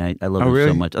brothers to me. I love them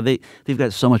so much. They've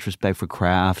got so much respect for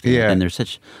craft, and they're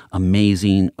such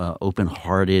amazing,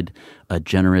 open-hearted,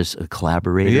 generous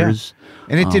collaborators.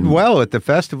 And it did well at the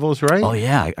festivals, right? Oh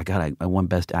yeah, I won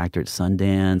Best Actor at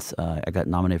Sundance. I got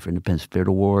nominated for Independent Spirit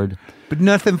Award. But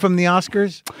nothing from the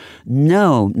Oscars?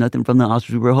 No, nothing from the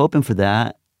Oscars. We were hoping for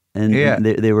that. And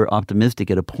they were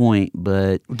optimistic at a point,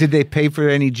 but... Did they pay for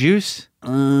any juice?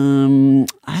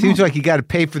 Seems like you got to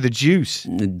pay for the juice.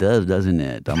 It does, doesn't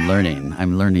it? I'm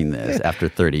learning this after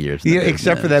 30 years. Yeah,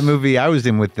 except for that movie I was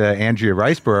in with Andrea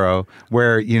Riceborough,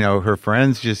 where, her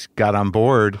friends just got on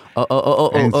board. To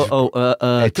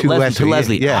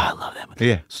Leslie. Yeah. Oh, I love that movie.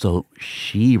 Yeah. So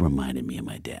she reminded me of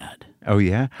my dad. Oh,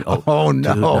 yeah? Oh,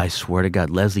 no. Dude, I swear to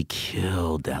God, Leslie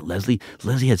killed that. Leslie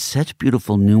had such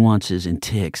beautiful nuances and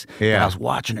tics. Yeah. I was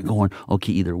watching her going,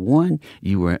 okay, either one,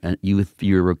 you're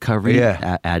a recovering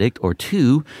addict, or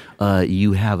two,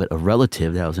 you have a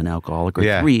relative that was an alcoholic,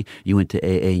 or three, you went to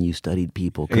AA and you studied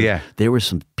people. There were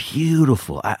some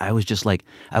beautiful, I was just like,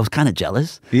 I was kind of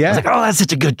jealous. Yeah. I was like, oh, that's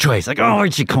such a good choice. Like, oh,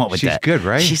 where'd she come up with that? She's good,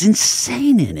 right? She's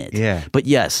insane in it. Yeah. But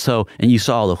yes, so, and you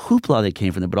saw all the hoopla that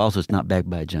came from it, but also it's not backed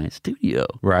by a giant studio.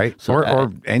 Right. So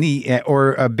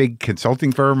or a big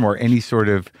consulting firm or any sort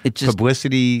of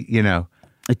publicity,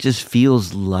 It just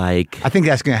feels like... I think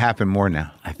that's going to happen more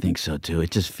now. I think so, too.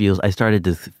 It just feels... I started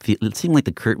to feel... It seemed like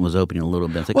the curtain was opening a little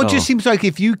bit. Like, it just seems like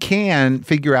if you can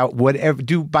figure out whatever...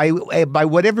 by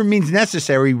whatever means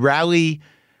necessary, rally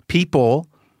people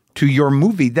to your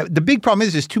movie. The big problem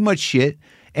is there's too much shit,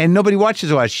 and nobody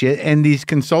watches a lot of shit, and these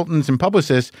consultants and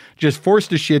publicists just force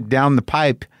the shit down the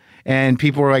pipe, and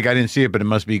people are like, I didn't see it, but it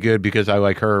must be good because I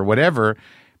like her or whatever.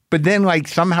 But then, like,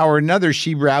 somehow or another,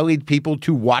 she rallied people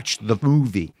to watch the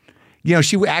movie.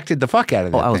 She acted the fuck out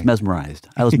of that I was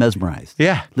mesmerized.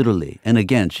 Yeah. Literally. And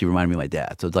again, she reminded me of my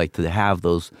dad. So it's like to have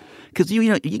those... Because,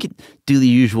 you could do the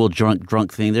usual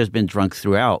drunk thing. There's been drunks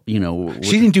throughout, She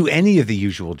didn't do any of the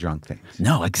usual drunk things.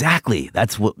 No, exactly.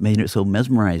 That's what made it so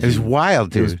mesmerizing. It was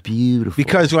wild, dude. It was beautiful.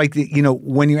 Because, like,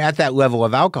 when you're at that level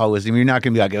of alcoholism, you're not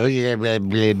going to be like, oh, yeah, blah,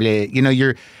 blah, blah.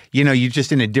 You're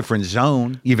just in a different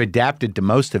zone. You've adapted to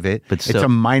most of it. But it's a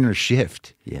minor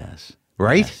shift. Yes.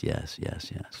 Right? Yes.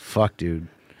 Fuck, dude.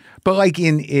 But like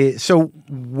so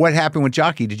what happened with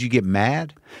Jockey? Did you get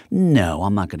mad? No,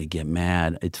 I'm not going to get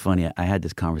mad. It's funny. I had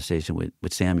this conversation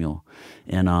with Samuel,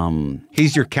 and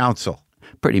he's your counsel,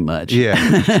 pretty much.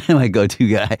 Yeah, my go-to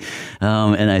guy.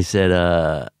 And I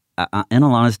said, in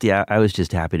all honesty, I was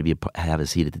just happy to have a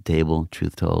seat at the table.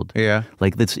 Truth told, yeah.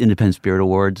 Like this Independent Spirit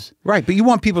Awards, right? But you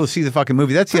want people to see the fucking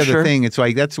movie. That's the other thing. It's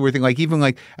like that's the weird thing. Like even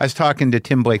like I was talking to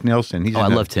Tim Blake Nelson. I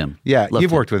love Tim. Yeah,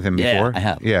 you've worked with him before. Yeah, I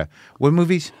have. Yeah. What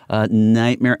movies?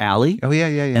 Nightmare Alley. Oh yeah.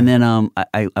 And then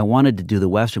I wanted to do the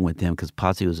Western with him because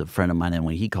Potsy was a friend of mine, and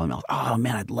when he called me, I was oh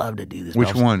man, I'd love to do this.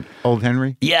 Which one? Old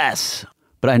Henry? Yes.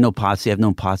 But I know Potsy. I've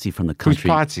known Potsy from the country.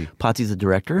 Who's Potsy? Potsy's the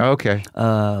director. Oh, okay.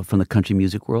 From the country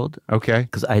music world. Okay.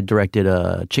 Because I directed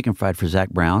Chicken Fried for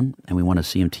Zach Brown, and we won a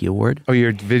CMT award. Oh,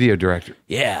 you're a video director.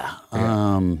 Yeah.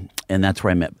 And that's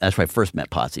where I first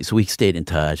met Potsy. So we stayed in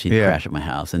touch. He'd crash at my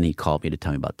house, and he called me to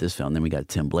tell me about this film. And then we got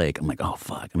Tim Blake. I'm like, oh,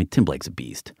 fuck. I mean, Tim Blake's a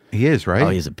beast. He is, right? Oh,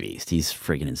 he's a beast. He's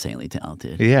friggin' insanely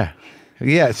talented. Yeah.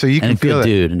 Yeah, so you can feel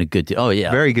it. And a good dude. Oh, yeah.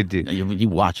 Very good dude. You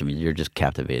watch him, and you're just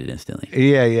captivated instantly.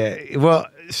 Yeah. Well,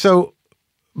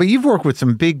 but you've worked with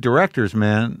some big directors,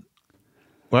 man,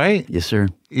 right? Yes, sir.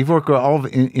 You've worked with all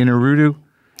in Arudu.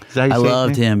 I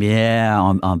loved him,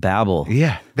 on Babel.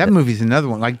 Yeah, that movie's another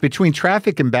one. Like between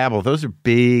Traffic and Babel, those are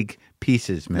big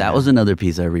pieces, man. That was another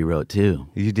piece I rewrote too.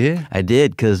 You did? I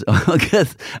did because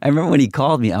I remember when he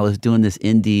called me, I was doing this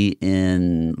indie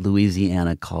in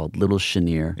Louisiana called Little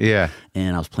Chenier. Yeah.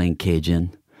 And I was playing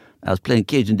Cajun. I was playing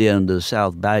Cajun there in the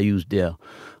South Bayous there.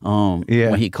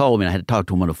 When he called me, I had to talk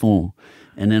to him on the phone.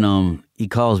 And then he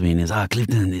calls me and he says,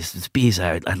 Clifton, this piece,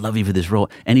 I'd love you for this role.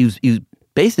 And he was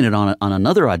basing it on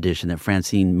another audition that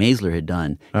Francine Maisler had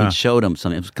done. He showed him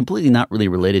something. It was completely not really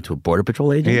related to a Border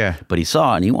Patrol agent, but he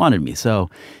saw it and he wanted me. So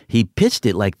he pitched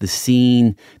it like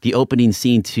the opening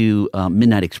scene to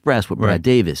Midnight Express with Brad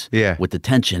Davis, with the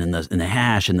tension and the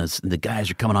hash and the guys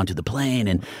are coming onto the plane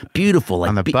and beautiful. Like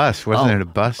on the bus, wasn't it a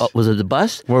bus? Was it the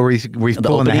bus? Where he's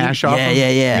pulling the hash off?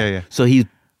 Yeah. So he's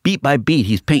beat by beat,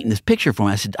 he's painting this picture for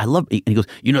me. I said, I love it. And he goes,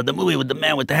 the movie with the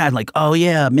man with the hat? I'm like, oh,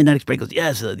 yeah, Midnight Express. He goes,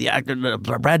 yes. The actor,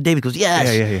 Brad Davis goes,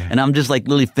 yes. Yeah. And I'm just like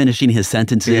literally finishing his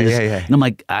sentences. Yeah. And I'm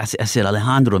like, I said,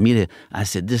 Alejandro, mire, I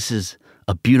said, this is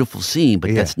a beautiful scene,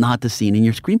 but that's not the scene in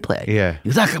your screenplay. Yeah. He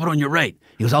goes, cabrón, you're right.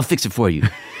 He goes, I'll fix it for you.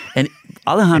 And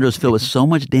Alejandro's filled with so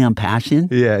much damn passion,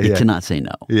 you cannot say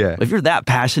no. Yeah. If you're that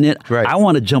passionate, right. I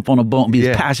want to jump on a boat and be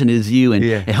as passionate as you and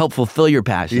help fulfill your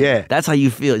passion. Yeah. That's how you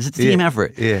feel. It's a team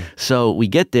effort. Yeah. So we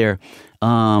get there.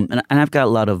 And I've got a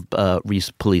lot of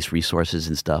police resources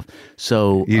and stuff.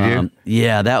 So you do?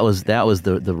 Yeah, that was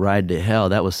the ride to hell.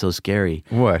 That was so scary.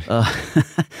 What?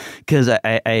 Because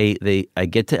I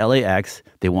get to LAX.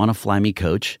 They want to fly me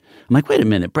coach. I'm like, wait a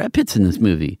minute, Brad Pitt's in this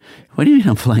movie. What do you mean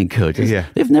I'm flying coach?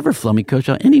 They've never flown me coach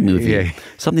on any movie. Yeah.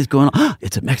 Something's going on.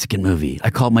 It's a Mexican movie. I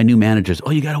called my new managers.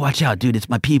 Oh, you got to watch out, dude. It's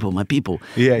my people.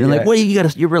 Yeah, They're like, what? You're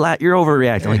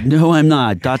overreacting. I'm like, no, I'm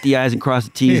not. Dot the I's and cross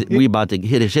the T's. We about to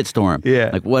hit a shitstorm. Yeah.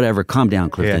 Like, whatever. Calm down,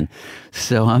 Clifton. Yeah.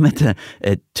 So I'm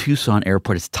at Tucson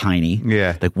Airport. It's tiny.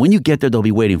 Yeah. Like, when you get there, they'll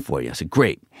be waiting for you. I said,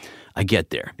 great. I get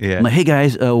there. Yeah. I'm like, hey,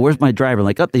 guys, where's my driver? I'm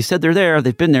like, they said they're there.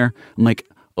 They've been there. I'm like,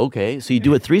 okay, so you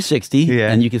do it 360,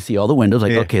 and you can see all the windows.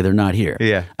 Like, okay, they're not here.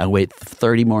 Yeah. I wait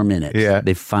 30 more minutes. Yeah.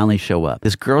 They finally show up.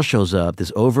 This girl shows up,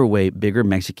 this overweight, bigger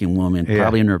Mexican woman,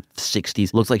 probably in her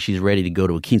 60s. Looks like she's ready to go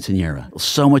to a quinceañera.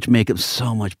 So much makeup,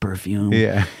 so much perfume.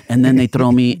 Yeah. And then they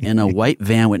throw me in a white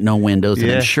van with no windows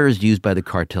that I'm sure is used by the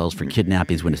cartels for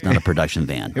kidnappings when it's not a production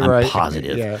van. I'm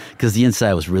positive. Because the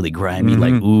inside was really grimy.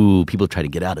 Like, ooh, people tried to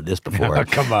get out of this before. Oh,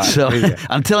 come on. So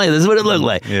I'm telling you, this is what it looked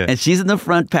like. Yeah. And she's in the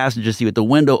front passenger seat with the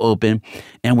window open,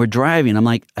 and we're driving. I'm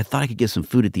like, I thought I could get some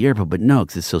food at the airport, but no,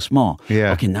 because it's so small.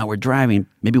 Yeah. Okay, now we're driving.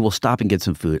 Maybe we'll stop and get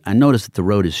some food. I noticed that the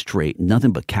road is straight,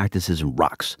 nothing but cactuses and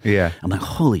rocks. Yeah. I'm like,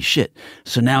 holy shit.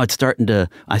 So now it's starting to,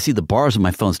 I see the bars on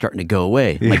my phone starting to go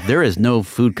away. I'm like, there is no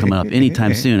food coming up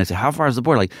anytime soon. I said, how far is the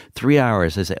border? Like 3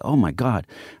 hours. I say, oh my God.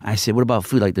 I said, what about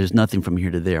food? Like, there's nothing from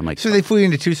here to there. I'm like, so they flew you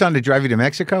into Tucson to drive you to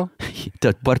Mexico?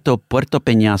 To Puerto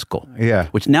Peñasco. Yeah.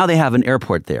 Which now they have an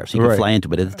airport there, so you can fly into it.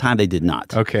 But at the time, they did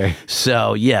not. Okay.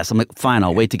 So, yes, I'm like, fine,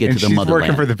 I'll wait to get to the she's motherland.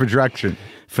 Working for the production.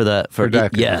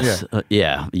 Yes.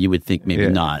 Yeah. You would think maybe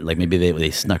not. Like maybe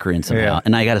they snuck her in somehow. Yeah.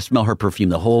 And I got to smell her perfume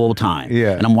the whole time.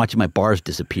 Yeah. And I'm watching my bars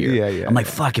disappear. Yeah. I'm like,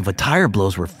 fuck, if a tire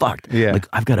blows, we're fucked. Yeah. Like,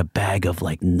 I've got a bag of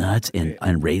like nuts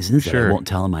and raisins that I won't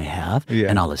tell them I have. Yeah.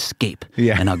 And I'll escape.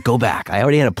 Yeah. And I'll go back. I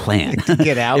already had a plan. To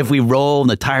get out. If we roll and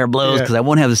the tire blows, because I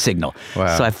won't have a signal.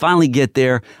 Wow. So I finally get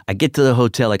there. I get to the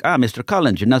hotel like, Mr.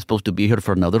 Collins, you're not supposed to be here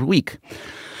for another week.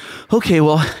 Okay,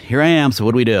 well, here I am. So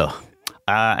what do we do?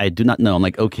 I do not know. I'm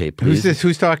like, okay, please. Who's this?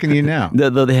 Who's talking to you now?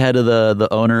 The head of the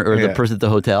owner or the person at the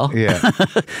hotel. Yeah.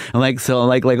 I'm like, so.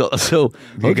 Okay.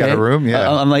 You got a room? Yeah.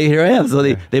 I'm like, here I am. So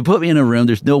they put me in a room.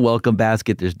 There's no welcome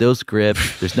basket. There's no script.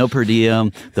 There's no per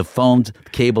diem. The phone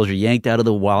cables are yanked out of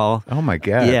the wall. Oh my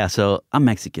God. Yeah. So I'm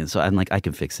Mexican. So I'm like, I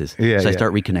can fix this. Yeah. So I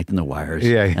start reconnecting the wires.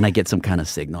 Yeah. And I get some kind of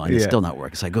signal, and it's still not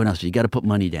working. So I go down. So you got to put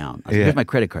money down. I said, here's my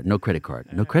credit card. No credit card.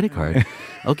 No credit card.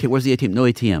 Okay. Where's the ATM? No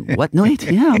ATM. What? No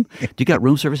ATM? Do you got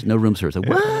room service? No room service. Like,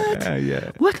 what? Yeah.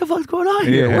 What the fuck's going on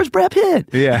here? Yeah. Where's Brad Pitt?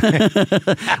 Yeah.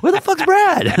 Where the fuck's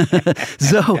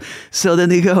Brad? So then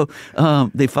they go,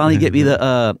 they finally get me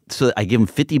so I give them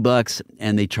 $50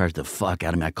 and they charge the fuck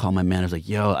out of me. I call my manager like,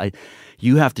 yo,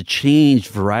 you have to change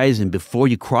Verizon before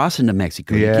you cross into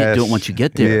Mexico. You can't do it once you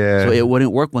get there. Yeah. So it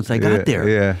wouldn't work once I got there.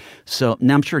 Yeah. So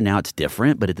now I'm sure now it's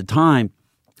different, but at the time,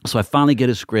 so I finally get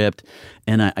a script,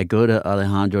 and I go to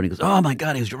Alejandro, and he goes, "Oh my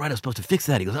God!" He goes, "You're right. I was supposed to fix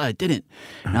that." He goes, "Oh, I didn't."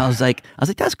 And I was like,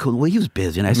 "That's cool." Well, he was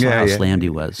busy, and I saw how slammed he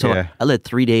was. So I let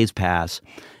 3 days pass,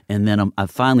 and then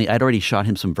I'd already shot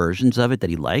him some versions of it that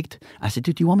he liked. I said,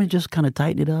 "Dude, do you want me to just kind of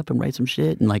tighten it up and write some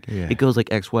shit?" And like it goes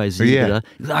like X, Y, Z. Yeah.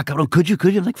 He goes, "Cabrón, could you?"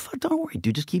 I'm like, "Fuck, don't worry,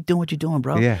 dude. Just keep doing what you're doing,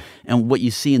 bro." Yeah. And what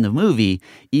you see in the movie,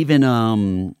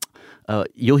 even.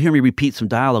 You'll hear me repeat some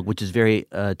dialogue, which is very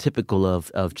typical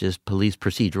of just police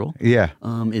procedural. Yeah.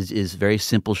 Is very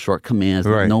simple, short commands,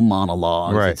 Right. no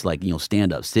monologues. Right. It's like,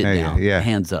 stand up, sit down, yeah.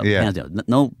 hands up, Yeah. hands down.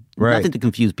 No, Right. nothing to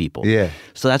confuse people. Yeah.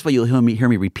 So that's why you'll hear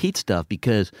me repeat stuff,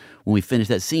 because when we finished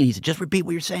that scene, he said, just repeat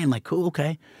what you're saying. Like, cool,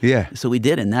 okay. Yeah. So we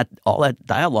did, and all that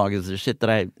dialogue is the shit that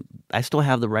I still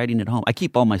have the writing at home. I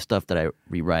keep all my stuff that I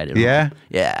rewrite at Yeah? home.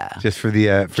 Yeah. Just for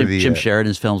the Jim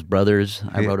Sheridan's films, Brothers.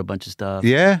 I wrote a bunch of stuff.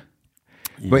 Yeah.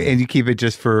 But and you keep it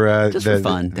just for for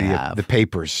fun to have. the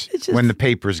papers. Just, when the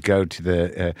papers go to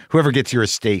the whoever gets your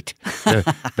estate,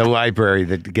 the library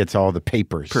that gets all the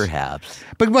papers. Perhaps.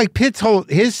 But like Pitt's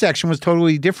his section was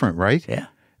totally different, right? Yeah.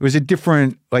 It was a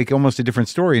different, like almost a different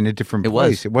story in a different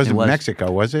place. It wasn't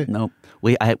Mexico, was it? Nope.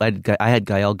 I had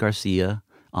Gael Garcia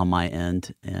on my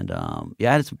end, and I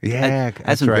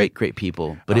had some great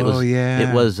people. But it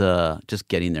was just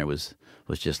getting there was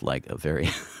just like a very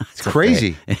it's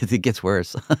crazy. It gets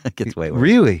worse. It gets way worse.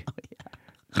 Really? Oh, yeah.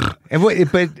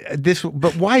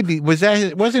 But why?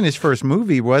 It wasn't his first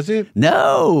movie, was it?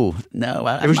 No.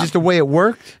 It was just the way it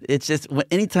worked. It's just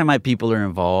anytime my people are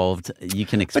involved, you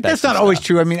can expect. But that's not always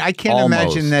true. I mean, I can't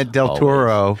imagine that Del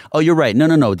Toro. Always. Oh, you're right.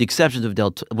 No. The exceptions of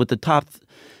with the top.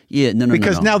 Yeah, no.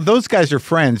 Because now those guys are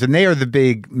friends, and they are the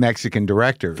big Mexican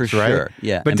directors, for right? sure.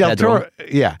 Yeah, but and Del Toro,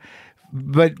 yeah.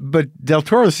 But Del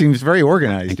Toro seems very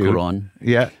organized, dude. Cuarón.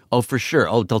 Yeah. Oh, for sure.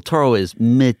 Oh, Del Toro is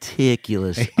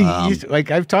meticulous.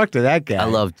 Like I've talked to that guy.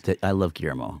 I love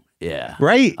Guillermo. Yeah.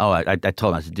 Right. Oh, I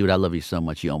told him, I said, dude, I love you so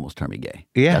much. You almost turned me gay.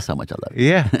 Yeah. That's how much I love you.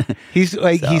 Yeah. He's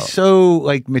he's so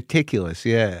like meticulous.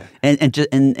 Yeah.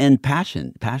 And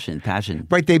passion.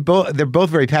 Right. They're both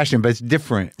very passionate, but it's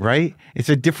different, right? It's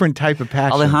a different type of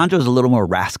passion. Alejandro's a little more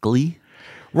rascally.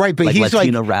 Right, but he's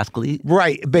Latino rascally.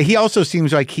 Right, but he also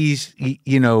seems like he's a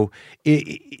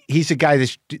guy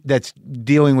that's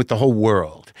dealing with the whole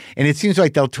world, and it seems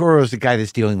like Del Toro is the guy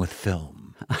that's dealing with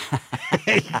film.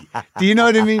 Do you know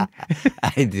what I mean?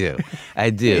 I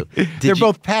do. They're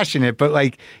both passionate,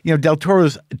 but Del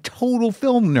Toro's a total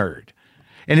film nerd,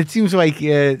 and it seems like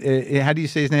how do you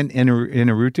say his name?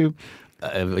 Inarritu?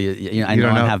 I know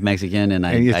I'm half Mexican, and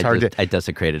I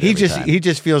desecrated it. He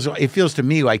just feels. It feels to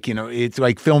me like it's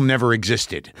like film never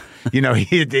existed.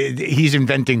 He's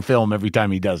inventing film every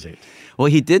time he does it. Well,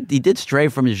 he did stray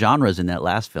from his genres in that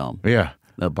last film. Yeah.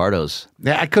 Bardos.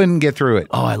 Yeah, I couldn't get through it.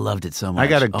 Oh, I loved it so much. I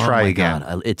got to try again.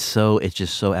 God. It's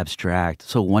just so abstract,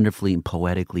 so wonderfully and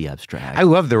poetically abstract. I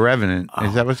love The Revenant.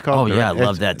 Is that what it's called? Oh, yeah, I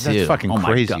love that too. That's fucking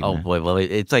crazy. Oh, boy. Well,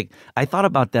 it's like, I thought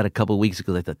about that a couple of weeks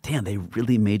ago. I thought, damn, they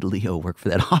really made Leo work for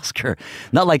that Oscar.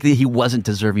 Not like he wasn't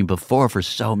deserving before for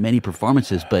so many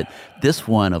performances, but this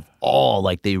one of all,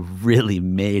 like they really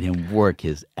made him work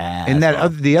his ass. And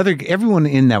everyone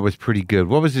in that was pretty good.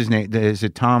 What was his name? Is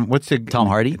it Tom? Tom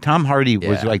Hardy? Tom Hardy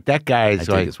was like, that guy's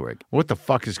like, his work. What the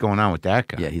fuck is going on with that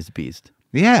guy? Yeah, he's a beast.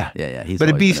 Yeah. He's but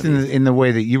a beast in the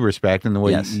way that you respect and the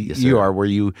way yes, you are, where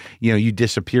you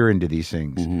disappear into these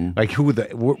things. Mm-hmm. Like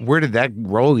where did that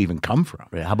role even come from?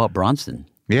 Right. How about Bronson?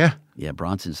 Yeah. Yeah,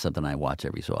 Bronson's something I watch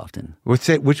every so often. What's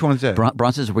that? Which one's that?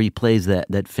 Bronson's where he plays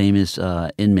that famous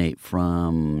inmate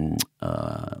from,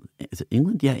 is it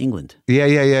England? Yeah, England.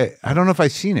 Yeah. I don't know if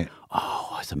I've seen it.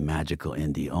 Oh, it's a magical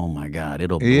indie. Oh my God,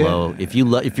 it'll blow. If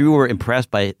you were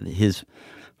impressed by his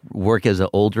work as an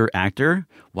older actor,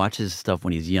 watch his stuff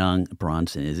when he's young.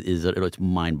 Bronson it's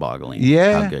mind-boggling.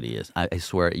 Yeah, how good he is. I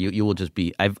swear, you will just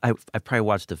be. I've probably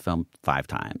watched the film 5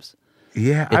 times.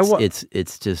 Yeah,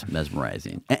 it's just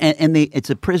mesmerizing, and it's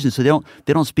a prison, so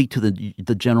they don't speak to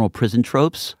the general prison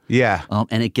tropes. Yeah,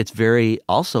 and it gets very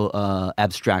also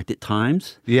abstract at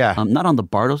times. Yeah, not on the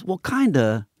Bardos. Well, kind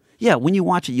of. Yeah, when you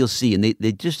watch it, you'll see, and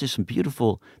they just do some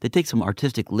beautiful. They take some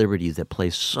artistic liberties that play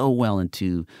so well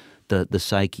into the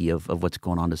psyche of what's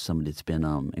going on to somebody that's been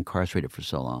incarcerated for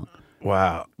so long.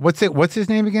 Wow, what's his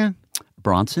name again?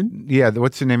 Bronson. Yeah,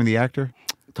 what's the name of the actor?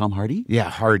 Tom Hardy? Yeah,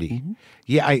 Hardy. Mm-hmm.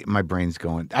 Yeah, my brain's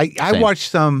going. I watched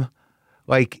some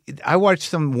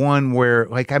one where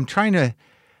like I'm trying to.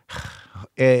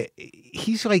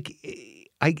 He's like,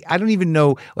 I don't even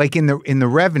know. Like in the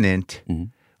Revenant, mm-hmm.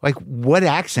 Like what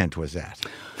accent was that?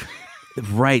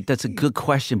 Right, that's a good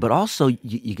question. But also,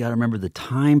 you got to remember the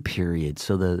time period.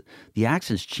 So the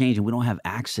accents change, and we don't have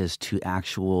access to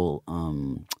actual.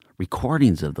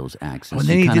 Recordings of those accents. Well,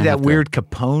 then he did that weird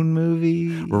Capone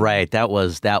movie. Right. That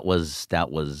was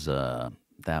a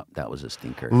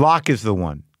stinker. Locke is the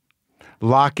one.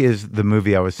 Locke is the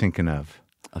movie I was thinking of.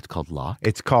 It's called Locke?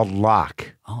 It's called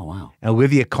Locke. Oh, wow.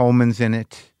 Olivia Colman's in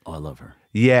it. Oh, I love her.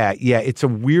 Yeah. It's a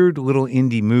weird little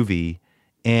indie movie,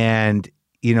 and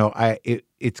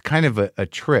it's kind of a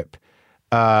trip.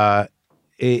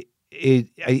 It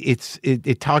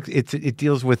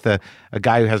deals with a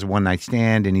guy who has a one night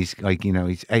stand, and he's like,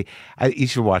 you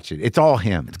should watch it. It's all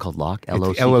him. It's called Locke.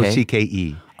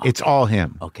 L-O-C-K-E. It's all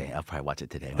him. Okay, I'll probably watch it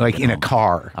today. Like in a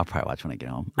car. I'll probably watch when I get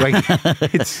home. Like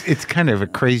it's kind of a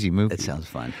crazy movie. It sounds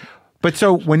fun. But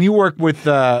so when you work with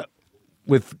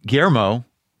Guillermo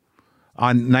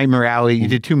on Nightmare Alley, you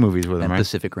did 2 movies with him, and right?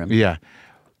 Pacific Rim. Yeah,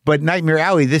 but Nightmare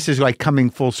Alley, this is like coming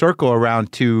full circle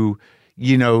around to.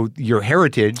 Your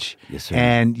heritage. Yes, sir.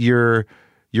 And your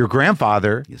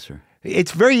grandfather. Yes, sir.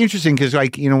 It's very interesting because,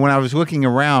 when I was looking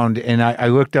around and I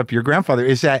looked up your grandfather,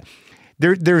 is that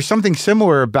there's something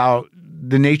similar about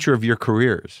the nature of your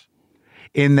careers.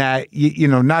 In that,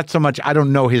 not so much, I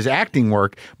don't know his acting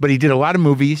work, but he did a lot of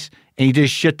movies and he did a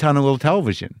shit ton of little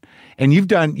television. And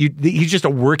he's just a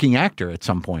working actor at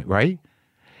some point, right?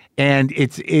 And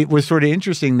it was sort of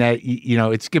interesting that,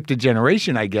 it skipped a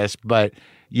generation, I guess, but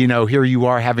here you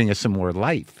are having a similar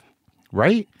life.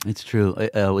 right? It's true.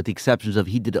 With the exceptions of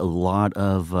he did a lot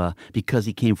of, because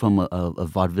he came from a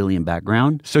vaudevillian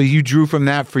background. So you drew from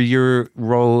that for your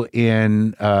role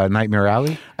in Nightmare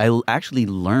Alley? I actually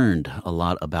learned a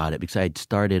lot about it because I had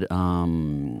started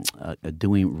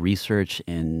doing research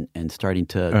and starting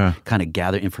to kind of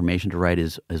gather information to write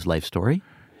his life story.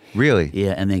 Really?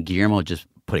 Yeah, and then Guillermo just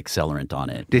put accelerant on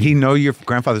it. Did he know your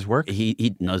grandfather's work?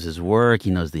 He knows his work.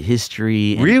 He knows the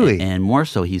history. And, really? And more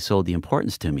so, he sold the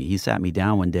importance to me. He sat me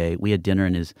down one day. We had dinner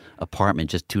in his apartment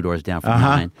just 2 doors down from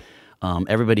mine.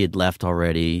 Everybody had left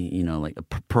already. You know, like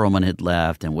Perlman had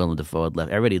left and Willem Dafoe had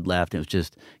left. Everybody had left. It was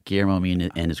just Guillermo, me,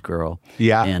 and his girl.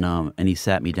 Yeah. And he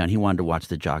sat me down. He wanted to watch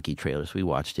the Jockey trailer, so we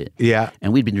watched it. Yeah.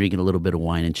 And we'd been drinking a little bit of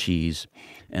wine and cheese.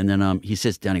 And then he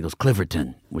sits down, he goes,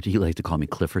 Clifton, which he likes to call me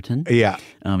Clifton. Yeah.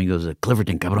 He goes,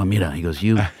 Clifton, cabrón, mira. He goes,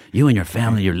 you and your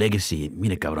family, your legacy,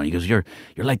 mira, cabrón. He goes, you're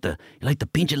like the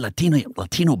pinche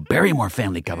Latino Barrymore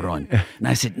family, cabrón. And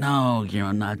I said, no,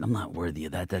 I'm not worthy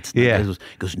of that. That's not. He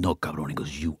goes, no, cabrón. He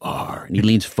goes, you are. And he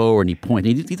leans forward and he points.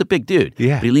 He's a big dude.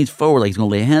 Yeah. But he leans forward like he's gonna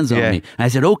lay hands on me. And I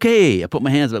said, okay. I put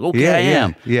my hands up. Okay, I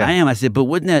am. Yeah. I am. I said, but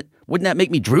wouldn't that make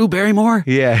me Drew Barrymore?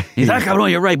 Yeah. He's like,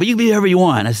 cabrón, you're right, but you can be whoever you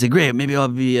want. I said, great, maybe I'll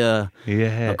be a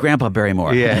Grandpa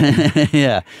Barrymore. Yeah.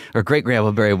 Yeah. Or Great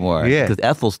Grandpa Barrymore. Yeah. Because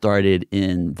Ethel started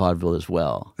in vaudeville as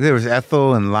well. There was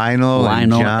Ethel and Lionel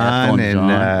and John. Ethel and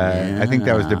John. I think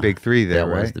that was the big three there,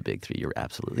 that right? was the big three. You're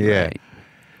absolutely right.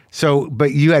 So,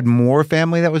 but you had more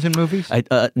family that was in movies?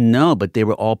 No, but they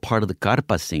were all part of the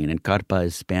carpa scene, and carpa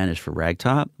is Spanish for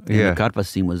ragtop. And the carpa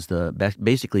scene was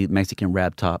basically Mexican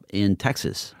ragtop in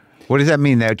Texas. What does that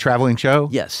mean? That traveling show?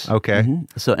 Yes. Okay. Mm-hmm.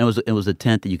 So it was a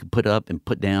tent that you could put up and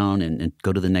put down and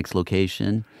go to the next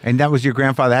location. And that was your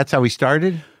grandfather? That's how he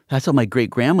started? That's how my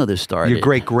great-grandmother started. Your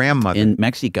great-grandmother? In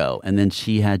Mexico. And then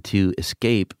she had to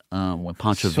escape when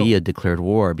Pancho Villa declared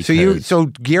war. Because so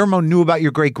Guillermo knew about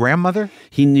your great-grandmother?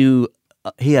 He knew,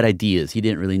 he had ideas. He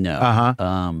didn't really know.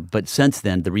 But since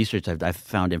then, the research, I've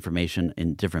found information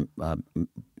in different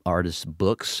artists'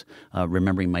 books,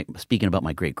 speaking about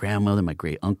my great-grandmother, my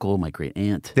great-uncle, my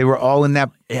great-aunt. They were all in that?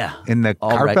 Yeah. In the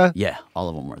all carpa? Right. Yeah, all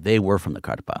of them were. They were from the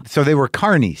carpa. So they were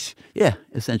carnies? Yeah,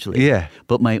 essentially. Yeah.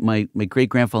 But my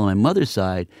great-grandfather on my mother's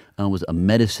side was a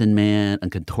medicine man, a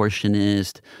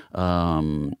contortionist.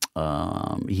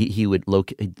 He would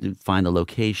find the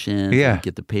location,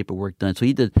 get the paperwork done. So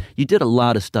you did a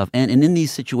lot of stuff. And in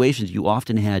these situations, you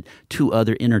often had 2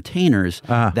 other entertainers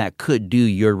that could do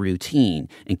your routine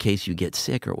in case you get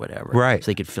sick or whatever. Right. So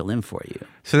they could fill in for you.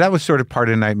 So that was sort of part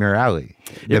of Nightmare Alley.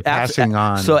 The passing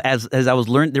on. So as I was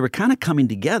learning, they were kind of coming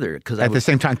together because at the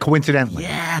same time, coincidentally.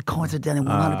 Yeah, coincidentally,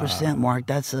 100%, Mark.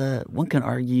 That's one can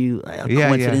argue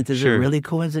coincidence. Is it really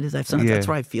coincidence? That's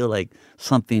where I feel like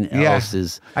something else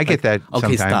is. I get that.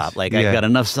 Okay, sometimes. Stop. Like I got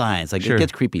enough science. Like it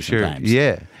gets creepy sometimes.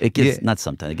 Yeah, it gets not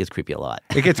sometimes. It gets creepy a lot.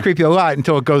 It gets creepy a lot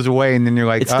until it goes away, and then you're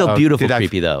like, it's still beautiful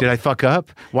creepy though. Did I fuck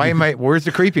up? Why am I? Where's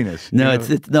the creepiness? No,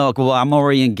 it's no. Well, I'm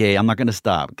already engaged. I'm not going to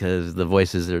stop because the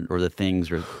voices or the things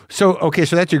are. So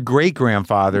that's your great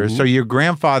grandfather. Mm-hmm. So your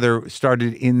grandfather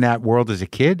started in that world as a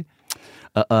kid?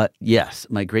 Yes,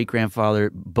 my great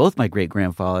grandfather, both my great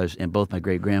grandfathers, and both my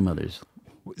great grandmothers.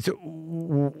 So,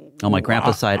 on my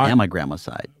grandpa's side and my grandma's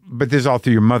side. But this is all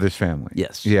through your mother's family.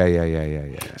 Yes.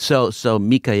 Yeah. So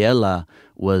Micaela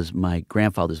was my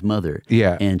grandfather's mother.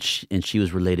 Yeah. And she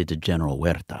was related to General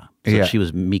Huerta. So she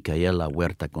was Micaela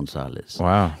Huerta Gonzalez.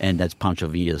 Wow. And that's Pancho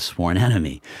Villa's sworn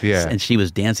enemy. Yeah. And she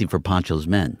was dancing for Pancho's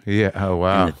men. Yeah. Oh,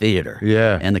 wow. In the theater.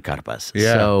 Yeah. And the carpas.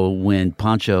 Yeah. So when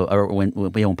Pancho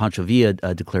Villa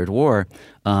declared war,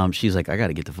 she's like, I got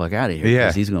to get the fuck out of here. Yeah.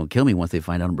 Because he's going to kill me once they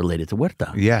find out I'm related to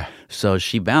Huerta. Yeah. So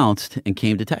she bounced and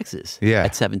came to Texas. Yeah.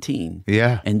 At 17.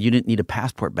 Yeah. And you didn't need a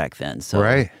passport back then. So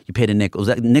right. You paid a nickel.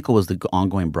 Nickel was the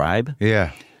ongoing bribe.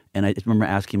 Yeah. And I just remember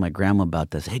asking my grandma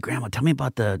about this. Hey, grandma, tell me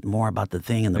more about the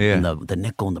thing and the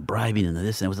nickel and the bribing and the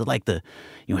this. And was it like the,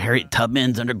 Harriet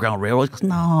Tubman's Underground Railroad? She goes,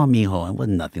 no, mijo, it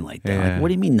wasn't nothing like that. Yeah. Like, what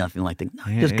do you mean nothing like that? No,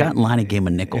 I just got in line and gave him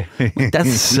a nickel. Like,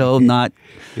 that's so not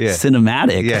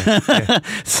cinematic. Yeah.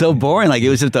 So boring. Like it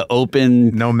was just an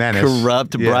open, no menace,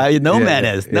 corrupt bribe. No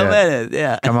menace. No menace.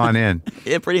 Yeah. Come on in.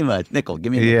 Yeah, pretty much. Nickel.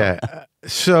 Give me a nickel. Yeah.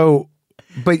 So,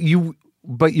 but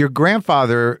your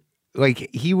grandfather. Like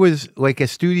he was like a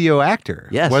studio actor,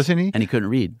 wasn't he? And he couldn't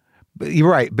read.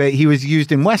 You're right, but he was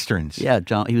used in westerns. Yeah,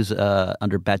 John. He was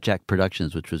under Batjack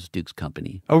Productions, which was Duke's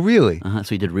company. Oh, really? So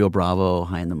he did Rio Bravo,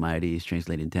 High and the Mighty, Strange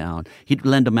Lady in Town. He'd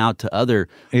lend them out to other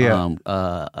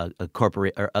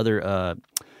corporate or other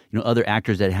other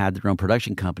actors that had their own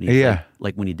production companies. Yeah.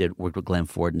 Like when he worked with Glenn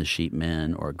Ford in The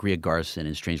Sheepmen, or Greer Garson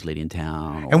in Strange Lady in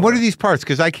Town. And what are these parts?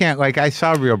 Because I can't, I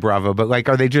saw Rio Bravo, but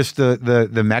are they just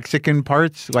the Mexican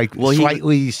parts?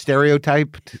 Slightly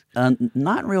stereotyped?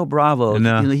 Not Rio Bravo.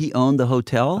 No. He owned the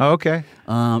hotel. Oh, okay.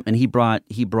 And he brought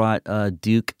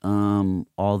Duke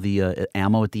all the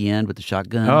ammo at the end with the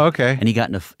shotgun. Oh, okay. And he got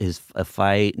in a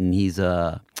fight, and he's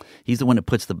the one that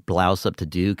puts the blouse up to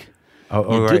Duke.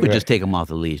 Oh, Duke would just take him off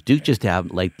the leash. Duke just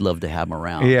loved to have him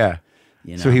around. Yeah.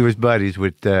 So he was buddies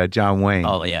with John Wayne.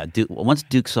 Oh yeah. Once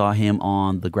Duke saw him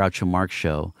on the Groucho Marx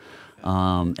show,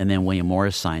 and then William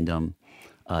Morris signed him.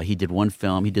 He did one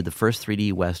film. He did the first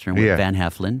 3D Western with Van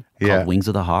Heflin called Wings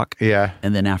of the Hawk. Yeah.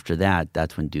 And then after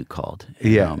that's when Duke called.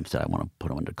 And, said, I want to put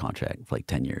him under contract for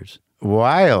 10 years.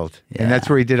 Wild. Yeah. And that's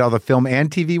where he did all the film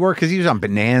and TV work, because he was on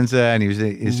Bonanza,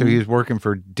 and so he was working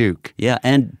for Duke. Yeah,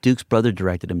 and Duke's brother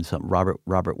directed him something.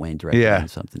 Robert Wayne directed him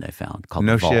something I found called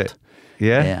The Vault. Shit.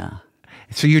 Yeah? Yeah.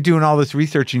 So you're doing all this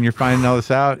research, and you're finding all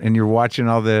this out, and you're watching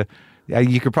all the...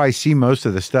 You could probably see most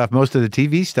of the stuff, most of the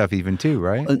TV stuff even too,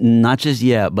 right? Not just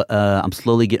yet, but I'm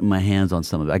slowly getting my hands on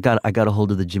some of it. I got a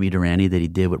hold of the Jimmy Durante that he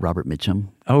did with Robert Mitchum.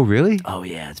 Oh, really? Oh,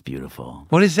 yeah, it's beautiful.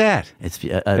 What is that? It's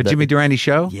a Jimmy Durante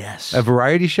show? Yes. A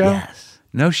variety show? Yes.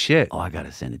 No shit. Oh, I got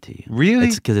to send it to you. Really?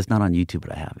 Because it's not on YouTube,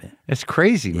 but I have it. It's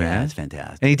crazy, man. Yeah, it's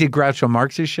fantastic. And he did Groucho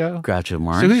Marx's show? Groucho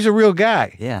Marx. So he's a real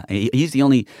guy. Yeah. He's the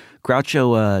only...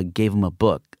 Groucho gave him a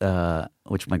book,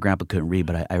 which my grandpa couldn't read,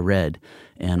 but I read.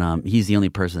 And he's the only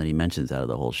person that he mentions out of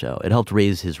the whole show. It helped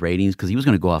raise his ratings because he was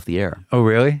going to go off the air. Oh,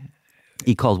 really?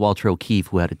 He called Walter O'Keefe,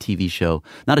 who had a TV show,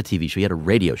 not a TV show, he had a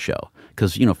radio show.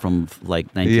 Because, from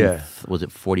was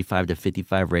it 45 to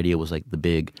 55, radio was like the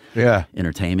big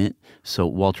entertainment. So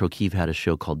Walter O'Keefe had a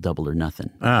show called Double or Nothing.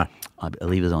 I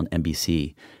believe it was on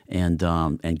NBC. And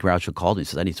Groucho called me and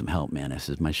says, I need some help, man. I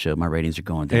says, my ratings are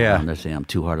going down. Yeah. They're saying I'm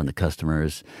too hard on the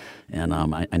customers, and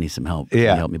I need some help. Yeah. Can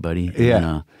you help me, buddy?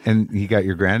 Yeah. And he got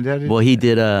your granddad? Well, he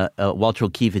did. Walter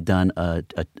O'Keefe had done.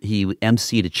 He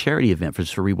emceed a charity event for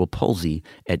cerebral palsy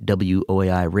at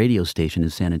WOAI radio station in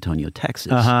San Antonio,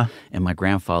 Texas. And my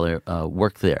grandfather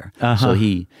worked there, so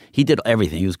he did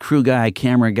everything. He was crew guy,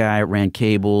 camera guy, ran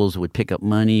cables, would pick up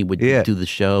money, would do the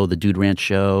show, the Dude Ranch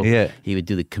show. Yeah. He would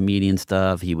do the comedian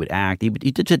stuff. He would act. He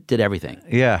did everything.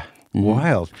 Yeah.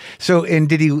 Wild. So, and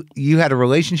you had a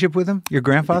relationship with him, your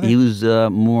grandfather? He was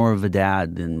more of a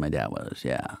dad than my dad was,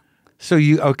 yeah. So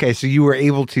you were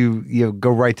able to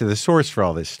go right to the source for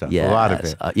all this stuff, yes. A lot of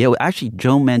it. Well, actually,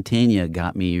 Joe Mantegna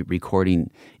got me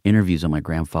recording interviews on my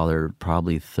grandfather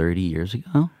probably 30 years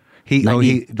ago. How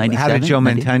did Joe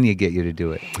Mantegna get you to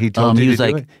do it? He told you to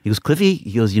do it? He goes, Cliffy,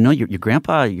 he goes, your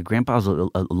grandpa's a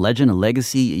legend, a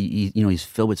legacy. He's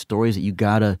filled with stories that you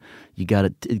gotta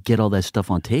get all that stuff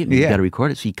on tape. And you gotta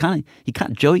record it. So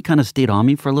Joey kind of stayed on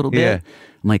me for a little bit. Yeah.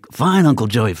 I'm like, fine, Uncle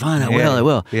Joey, fine, I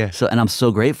will. Yeah. So, and I'm so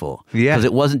grateful. Yeah. Because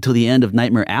it wasn't till the end of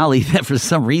Nightmare Alley that for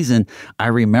some reason I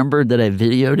remembered that I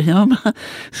videoed him.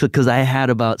 So, because I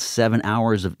had about 7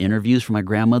 hours of interviews for my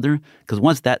grandmother. Because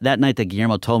once that night that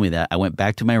Guillermo told me that, I went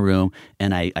back to my room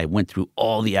and I went through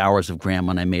all the hours of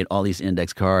grandma and I made all these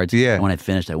index cards. Yeah. And when I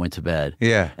finished, I went to bed.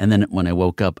 Yeah. And then when I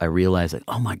woke up, I realized,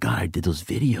 oh my God, I did those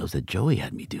videos that Joey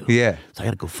had me do. Yeah. So I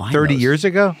got to go find 30 those. years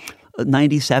ago?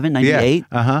 97, 98.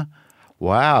 Yeah.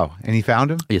 Wow. And he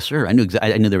found him? Yes, sir. I knew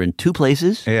they were in two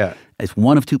places. Yeah. It's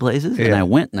one of two places, and I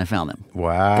went and I found them.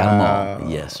 Wow. Got them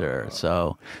all. Yes, sir.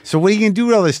 So what are you going to do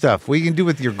with all this stuff? What are you going to do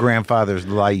with your grandfather's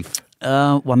life?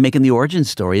 Well, I'm making the origin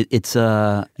story. It's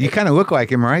You kind of look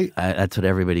like him, right? That's what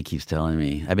everybody keeps telling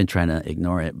me. I've been trying to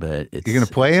ignore it, but it's... You're going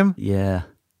to play him? Yeah.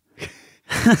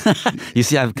 You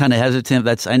see, I'm kind of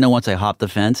hesitant. I know once I hop the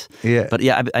fence. Yeah. But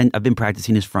yeah, I've been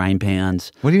practicing his frying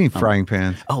pans. What do you mean frying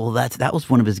pans? Oh, well, that was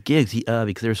one of his gigs.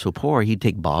 Because they were so poor, he'd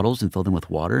take bottles and fill them with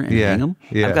water and hang them.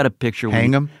 Yeah. I've got a picture.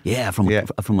 Hang them? Yeah, from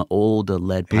an old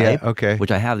lead pipe. Yeah, okay.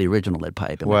 Which I have the original lead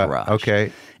pipe in my garage.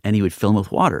 Okay. And he would fill them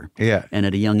with water. Yeah. And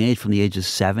at a young age, from the age of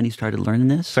 7, he started learning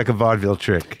this. It's like a vaudeville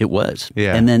trick. It was.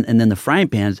 Yeah. And then the frying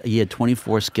pans, he had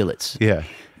 24 skillets. Yeah.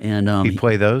 And he'd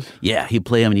play those? Yeah, he'd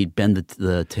play them and he'd bend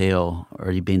the tail or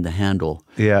he'd bend the handle.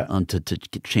 Yeah. To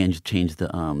change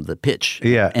the pitch.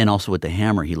 Yeah. And also with the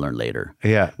hammer he learned later.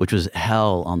 Yeah. Which was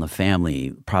hell on the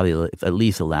family, probably at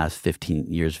least the last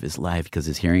 15 years of his life because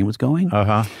his hearing was going.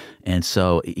 Uh-huh. And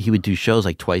so he would do shows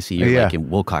like twice a year, like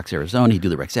in Wilcox, Arizona. He'd do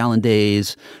the Rex Allen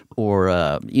Days,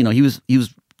 or he was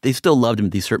they still loved him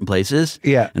at these certain places.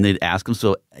 Yeah. And they'd ask him.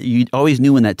 So you always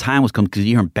knew when that time was coming because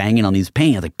you hear him banging on these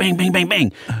pans, like bang, bang, bang,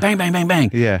 bang, bang, bang, bang, bang,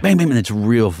 Yeah. bang, bang, and it's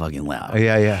real fucking loud.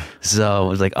 Yeah, yeah. So it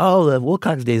was like, oh, the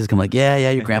Wilcox days is coming. Like,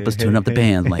 yeah, your grandpa's tuning up the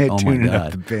pans. I'm like, oh my Tuning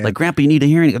up the God. band. Like, Grandpa, you need a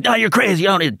hearing aid. No, you're crazy. You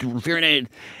don't need a hearing aid.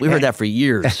 We heard that for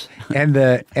years. And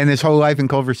his whole life in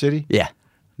Culver City? Yeah.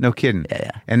 No kidding.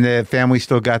 Yeah. And the family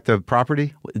still got the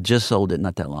property? Just sold it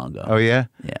not that long ago. Oh, yeah?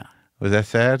 Yeah. Was that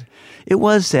sad? It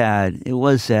was sad.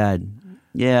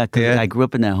 Yeah, because I grew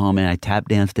up in that home and I tap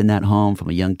danced in that home from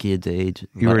a young kid's age.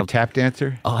 You were a tap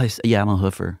dancer? Oh, I'm a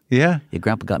hoofer. Yeah? Yeah,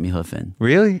 Grandpa got me hoofing.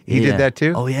 Really? He did that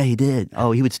too? Oh, yeah, he did.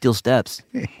 Oh, he would steal steps.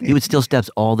 He would steal steps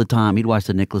all the time. He'd watch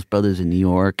the Nicholas Brothers in New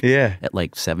York at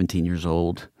like 17 years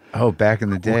old. Oh, back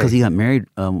in the day. Because he got married.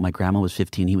 My grandma was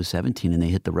 15, he was 17, and they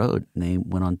hit the road and they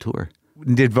went on tour.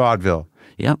 Did vaudeville?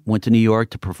 Yep, went to New York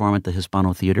to perform at the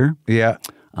Hispano Theater. Yeah.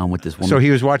 With this woman. So he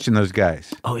was watching those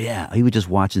guys? Oh, yeah. He would just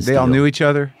watch and They all knew each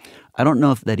other? I don't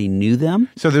know if that he knew them.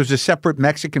 So there's a separate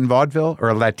Mexican vaudeville or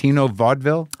a Latino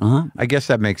vaudeville? Uh-huh. I guess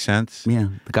that makes sense. Yeah.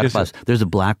 The Carpas. There's a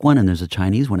black one and there's a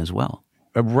Chinese one as well.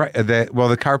 The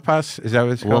Carpas, is that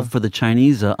what it's called? Well, for the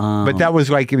Chinese, but that was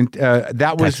like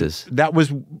Texas. That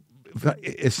was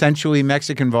essentially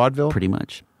Mexican vaudeville, Pretty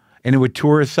much. and it would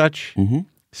tour as such. Mm-hmm.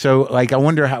 So, like, I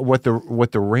wonder what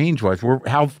the range was.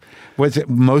 How was it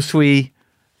mostly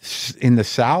in the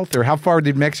South, or how far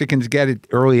did Mexicans get it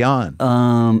early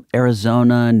on?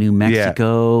 Arizona, New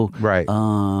Mexico, right?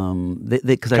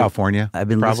 Because California, I've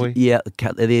been probably.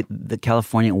 The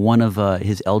California. One of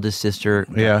his eldest sister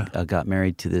got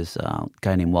married to this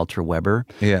guy named Walter Weber,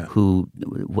 who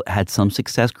had some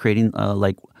success creating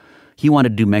he wanted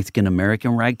to do Mexican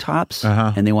American ragtops,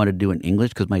 and they wanted to do it in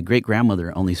English because my great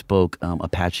grandmother only spoke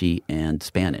Apache and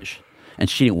Spanish,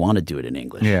 and she didn't want to do it in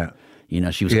English. Yeah.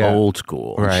 She was old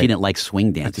school. Right. She didn't like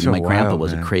swing dancing. So my grandpa wild,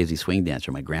 was man. a crazy swing dancer.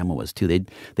 My grandma was too.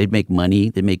 They'd make money.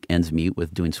 They'd make ends meet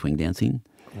with doing swing dancing.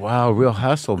 Wow, real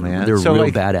hustle, man. They're real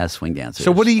badass swing dancers.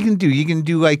 So what are you going to do? You can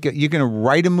do you're going to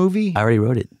write a movie? I already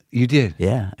wrote it. You did?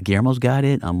 Yeah. Guillermo's got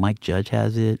it. Mike Judge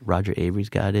has it. Roger Avery's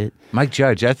got it. Mike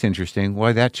Judge, that's interesting.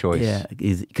 Why that choice? Yeah,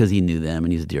 because he knew them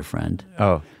and he's a dear friend.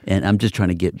 Oh. And I'm just trying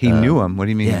to get... He knew him? What do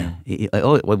you mean? Yeah.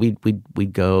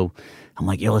 We'd go... I'm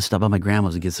like, yo, let's stop by my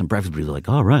grandma's and get some breakfast burritos. Like,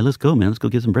 all right, let's go, man. Let's go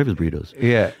get some breakfast burritos.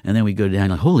 Yeah. And then we go down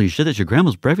like, holy shit, that's your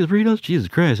grandma's breakfast burritos? Jesus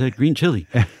Christ, I had green chili.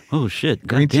 Oh, shit.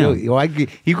 Green chili. Well,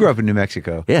 he grew up in New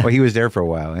Mexico. Yeah. Well, he was there for a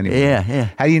while anyway. Yeah.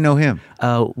 How do you know him?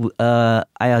 I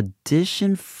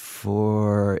auditioned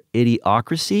for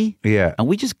Idiocracy. Yeah. And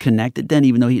we just connected then,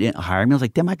 even though he didn't hire me. I was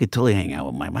like, damn, I could totally hang out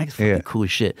with Mike. Mike's fucking cool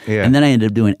as shit. Yeah. And then I ended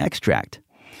up doing Extract,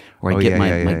 where I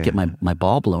get my my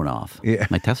ball blown off,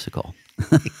 my testicle.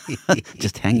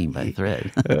 Just hanging by a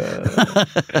thread.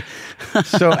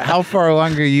 So how far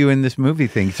along are you in this movie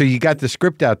thing? So you got the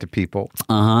script out to people.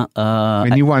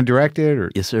 And you want to direct it? Or?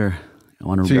 Yes, sir. I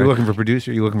want to. So you're looking for a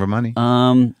producer? You're looking for money?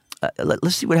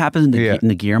 Let's see what happens in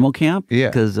the Guillermo camp. Yeah.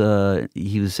 Because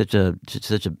he was such a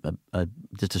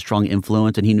strong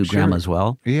influence, and he knew Grandma as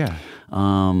well. Yeah.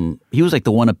 He was like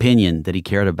the one opinion that he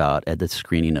cared about at the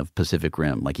screening of Pacific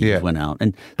Rim. Like he just went out,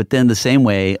 but then the same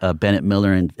way Bennett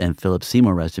Miller and Philip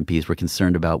Seymour, rest in peace, were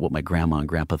concerned about what my grandma and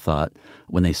grandpa thought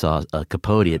when they saw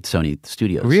Capote at Sony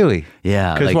Studios. Really?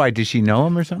 Yeah. Because why? Did she know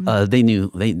him or something? They knew.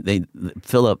 They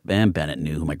Philip and Bennett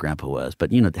knew who my grandpa was,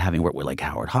 but having worked with like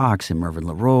Howard Hawks and Mervyn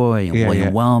LeRoy and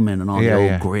William Wellman and all the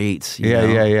old greats. Yeah.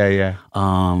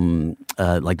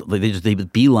 They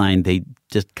beeline. They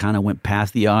just kind of went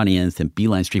past the audience and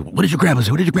beeline street. What did your grandpa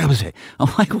say? What did your grandpa say?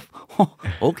 I'm like, oh,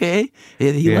 okay.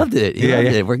 He loved it. He loved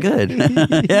it. We're good.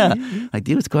 Yeah. Like,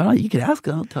 dude, what's going on? You can ask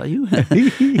him. I'll tell you.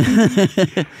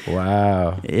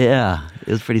 Wow. Yeah.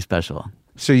 It was pretty special.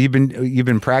 So you've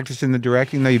been practicing the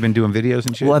directing though? You've been doing videos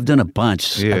and shit? Well, I've done a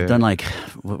bunch. Yeah. I've done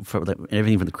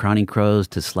everything from the Crowning Crows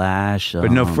to Slash.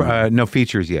 But no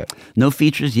features yet. No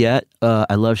features yet.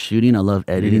 I love shooting. I love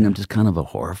editing. I'm just kind of a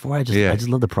horror for it. I just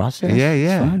love the process. Yeah.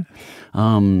 It's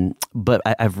fun. But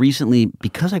I've recently,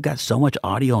 because I've got so much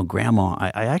audio on Grandma,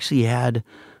 I actually had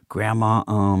Grandma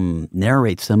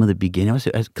narrate some of the beginning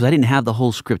because I didn't have the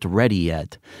whole script ready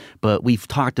yet, but we've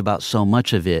talked about so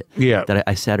much of it that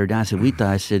I sat her down. I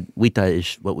said, Wita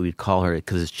is what we would call her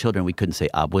because as children we couldn't say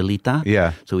abuelita.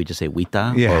 Yeah. So we just say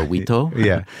Wita or Wito.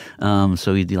 Yeah.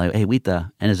 So we'd be like, hey, Wita.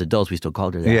 And as adults we still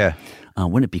called her that. Yeah.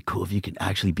 Wouldn't it be cool if you could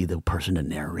actually be the person to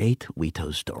narrate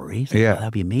Wito's stories? Yeah.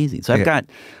 That'd be amazing. So I've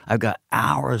got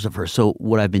hours of her. So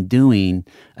what I've been doing,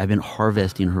 I've been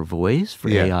harvesting her voice for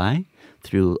AI.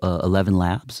 Through 11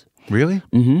 Labs. Really?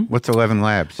 Mm-hmm. What's 11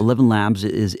 Labs? 11 Labs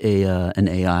is an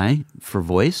AI for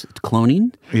voice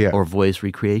cloning or voice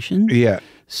recreation. Yeah.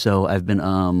 So I've been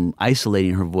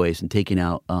isolating her voice and taking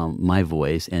out my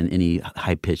voice and any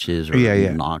high pitches or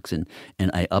knocks, and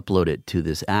I upload it to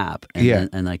this app,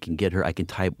 and I can get her. I can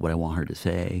type what I want her to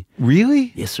say.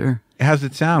 Really? Yes, sir. How's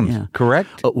it sound? Yeah.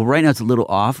 Correct? Well, right now it's a little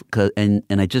off, and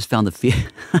I just found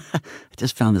I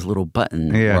just found this little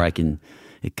button where I can.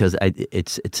 Because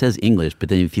it says English, but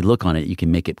then if you look on it, you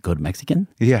can make it go to Mexican.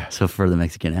 Yeah. So for the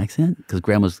Mexican accent, because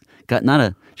Grandma's got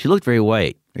she looked very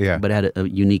white. Yeah. But had a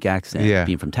unique accent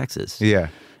being from Texas. Yeah.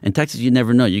 In Texas, you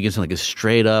never know. You get like a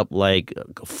straight up, like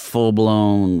full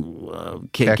blown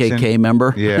KKK Texan?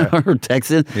 member, Yeah. or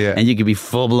Texan, and you could be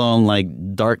full blown like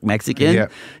dark Mexican,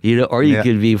 or you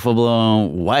could be full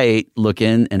blown white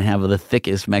looking and have the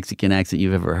thickest Mexican accent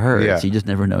you've ever heard. Yeah. So you just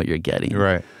never know what you're getting.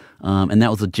 Right. And that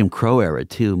was the Jim Crow era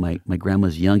too. My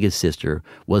grandma's youngest sister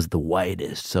was the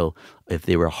whitest. So if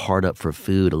they were hard up for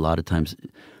food, a lot of times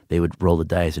they would roll the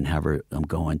dice and have her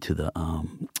go into the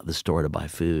store to buy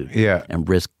food. Yeah. And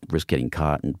risk getting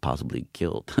caught and possibly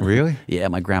killed. Really? Yeah,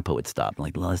 my grandpa would stop. I'm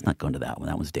like, well, let's not go into that one.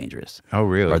 That one's dangerous. Oh,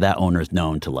 really? Or that owner's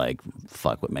known to like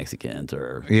fuck with Mexicans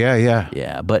or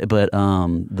Yeah. But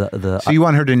So you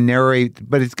want her to narrate,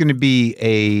 but it's going to be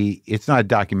it's not a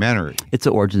documentary. It's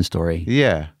an origin story.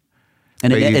 Yeah.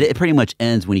 And it pretty much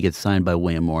ends when he gets signed by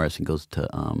William Morris and goes to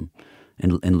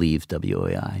and leaves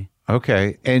WOAI.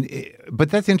 Okay,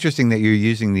 but that's interesting that you're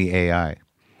using the AI.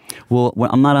 Well,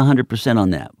 I'm not 100%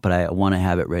 on that, but I want to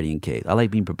have it ready in case. I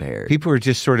like being prepared. People are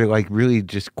just sort of like really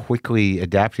just quickly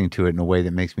adapting to it in a way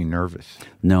that makes me nervous.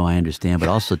 No, I understand, but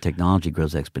also technology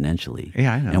grows exponentially.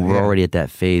 Yeah, I know. And we're already at that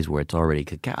phase where it's already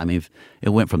cacao. I mean, it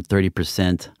went from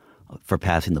 30% for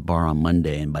passing the bar on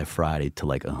Monday and by Friday to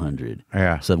like 100.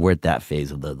 Yeah. So we're at that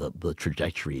phase of the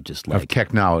trajectory, just like of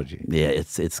technology. Yeah,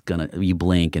 it's gonna. You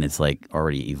blink and it's like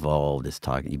already evolved. It's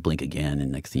talking. You blink again, and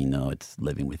next thing you know, it's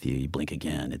living with you. You blink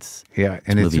again, it's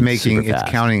it's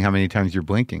counting how many times you're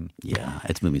blinking. Yeah,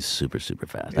 it's moving super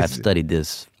fast. I've studied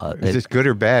this. Is this good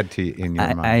or bad to you in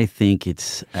your mind? I think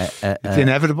it's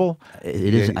inevitable.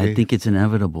 It is. I think it's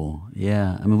inevitable.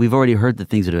 Yeah, I mean, we've already heard the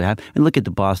things that have happened. And look at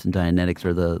the Boston Dianetics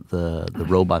or the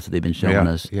robots that they've been showing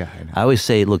us. Yeah, I always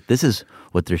say, look, this is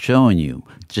what they're showing you.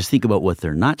 Just think about what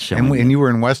they're not showing you. And you were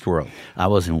in Westworld. I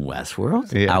was in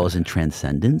Westworld. Yeah. I was in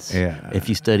Transcendence. Yeah.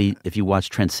 If you watch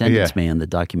Transcendence, man, the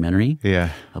documentary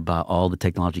about all the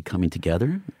technology coming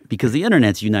together, because the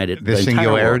internet's united. The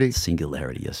singularity?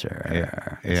 Singularity, yes,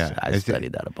 sir. Yeah. I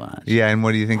studied that a bunch. Yeah, and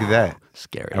what do you think of that?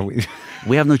 Scary.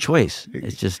 We have no choice.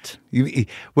 It's just... We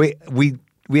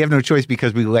have no choice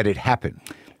because we let it happen.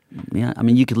 Yeah, I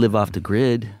mean, you could live off the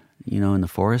grid, in the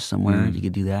forest somewhere. You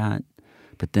could do that.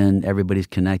 But then everybody's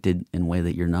connected in a way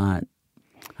that you're not.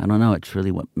 I don't know. It's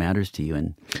really what matters to you.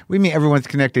 And we mean everyone's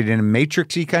connected in a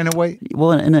matrixy kind of way?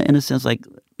 Well, in a sense, like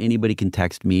anybody can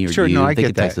text me or sure, you. No, I they get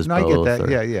can that. text us no, both I get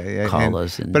that. Yeah. Call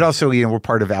us. But also, we're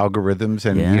part of algorithms,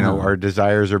 and our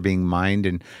desires are being mined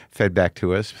and fed back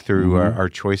to us through our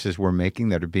choices we're making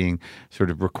that are being sort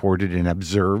of recorded and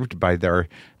observed by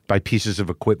pieces of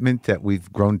equipment that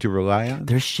we've grown to rely on.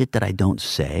 There's shit that I don't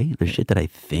say. There's shit that I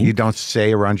think. You don't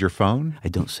say around your phone? I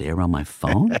don't say around my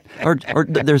phone. or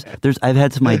there's I've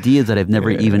had some ideas that I've never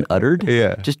even uttered.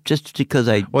 Yeah. Just because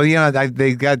I. Well,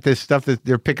 they got this stuff that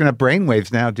they're picking up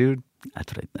brainwaves now, dude.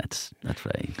 That's right.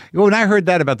 When I heard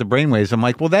that about the brainwaves, I'm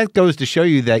like, well, that goes to show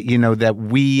you that that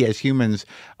we as humans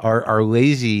are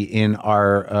lazy in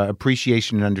our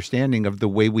appreciation and understanding of the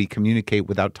way we communicate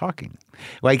without talking.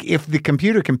 Like, if the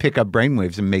computer can pick up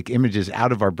brainwaves and make images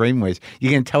out of our brainwaves, you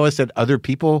can tell us that other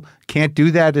people can't do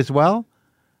that as well?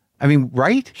 I mean,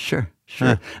 right? Sure.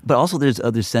 But also there's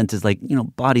other senses like,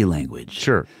 body language.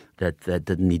 Sure. That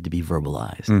doesn't need to be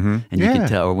verbalized. And you can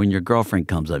tell, or when your girlfriend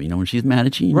comes up, when she's mad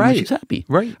at you, when she's happy.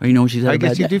 Right. Or when she's had I a bad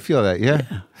guess you day. do feel that,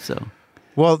 yeah. So.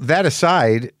 Well, that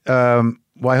aside, I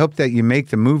hope that you make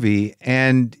the movie.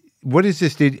 And what is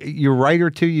this? Did you write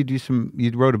or two? You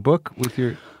wrote a book with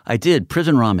your... I did.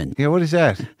 Prison Ramen. Yeah, what is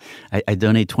that? I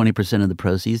donate 20% of the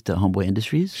proceeds to Homeboy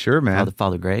Industries. Sure, man.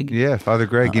 Father Greg. Yeah, Father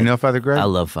Greg. You know Father Greg? I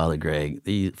love Father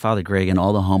Greg. Father Greg and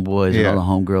all the homeboys and all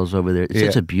the homegirls over there. It's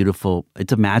such a beautiful,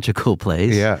 it's a magical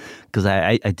place. Yeah. Because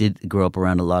I did grow up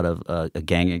around a lot of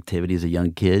gang activity as a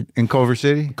young kid. In Culver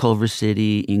City? Culver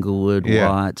City, Inglewood,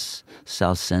 Watts,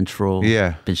 South Central.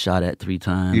 Yeah. Been shot at 3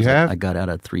 times. You have? I got out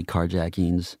of 3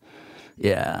 carjackings.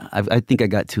 Yeah. I think I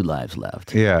got 2 lives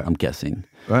left. Yeah. I'm guessing.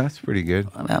 Well, that's pretty good.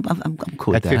 I'm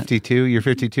cool with At that. 52? You're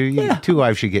 52? Yeah. 2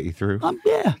 lives should get you through. I'm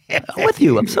with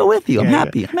you. I'm so with you. I'm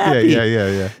happy. I'm happy.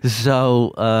 Yeah.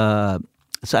 So I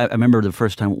remember the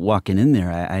first time walking in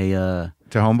there,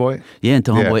 To Homeboy? Yeah,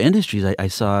 into Homeboy Industries. I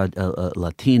saw a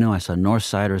Latino, I saw North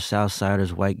Siders, South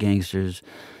Siders, white gangsters,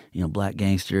 black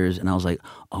gangsters. And I was like,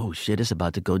 oh shit, it's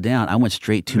about to go down. I went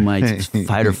straight to my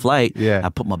fight or flight. Yeah. I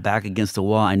put my back against the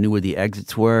wall. I knew where the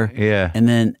exits were. Yeah. And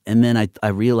then I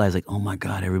realized, like, oh my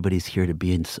God, everybody's here to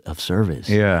be of service.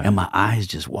 Yeah. And my eyes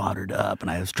just watered up, and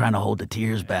I was trying to hold the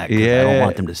tears back because Yeah. I don't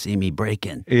want them to see me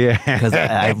breaking. Yeah. Because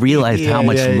I realized how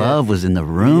much love was in the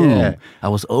room. Yeah. I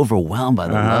was overwhelmed by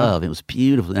the love. It was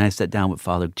beautiful. And I sat down with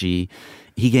Father G.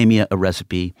 He gave me a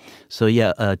recipe. So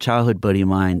yeah, a childhood buddy of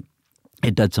mine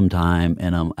had done some time,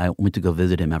 and I went to go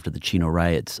visit him after the Chino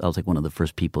riots. I was like one of the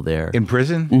first people there. In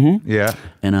prison? Mm-hmm. Yeah.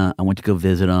 And I went to go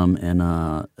visit him,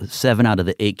 and 7 out of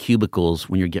the 8 cubicles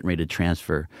when you're getting ready to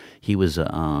transfer, he was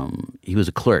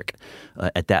a clerk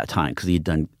at that time because he had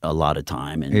done a lot of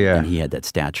time, and he had that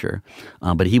stature.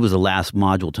 But he was the last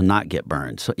module to not get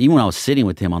burned. So even when I was sitting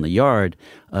with him on the yard,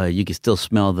 you could still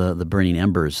smell the burning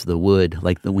embers, the wood,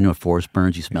 like when a forest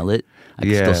burns, you smell it. I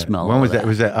could still smell. When was that?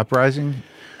 Was that uprising?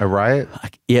 A riot?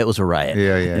 Yeah, it was a riot.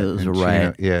 Yeah. It was a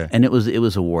riot. Yeah. And it was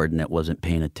a warden that wasn't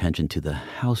paying attention to the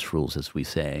house rules, as we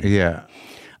say. Yeah.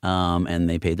 And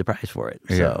they paid the price for it.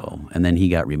 So, and then he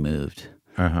got removed.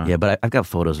 Yeah, but I've got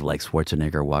photos of like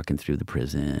Schwarzenegger walking through the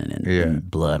prison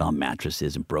and blood on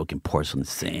mattresses and broken porcelain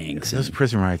sinks. Those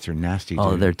prison riots are nasty.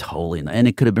 Oh, dude. they're totally, and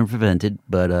it could have been prevented,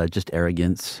 but just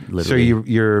arrogance. Literally. So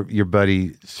your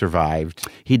buddy survived.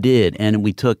 He did, and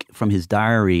we took from his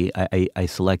diary. I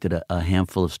selected a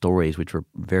handful of stories which were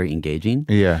very engaging.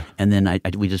 Yeah, and then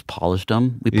we just polished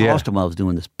them. We polished them while I was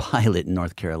doing this pilot in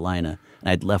North Carolina. And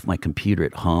I'd left my computer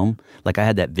at home. Like I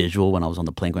had that visual when I was on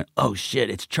the plane going, oh shit,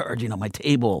 it's charging on my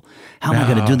table. How am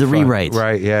I going to do the rewrites?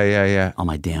 Right, yeah. On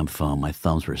my damn phone. My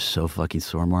thumbs were so fucking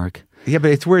sore, Mark. Yeah,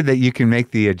 but it's weird that you can make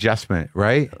the adjustment,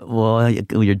 right? Well,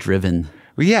 you're driven.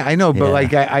 Well, yeah, I know, but like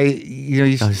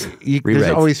there's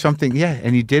always something. Yeah,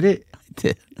 and you did it? I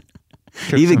did.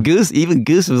 Even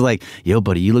Goose was like, yo,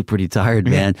 buddy, you look pretty tired,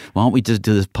 man. Why don't we just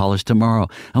do this polish tomorrow?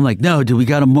 I'm like, no, dude, we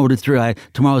got to motor through.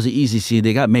 Tomorrow's the easy scene.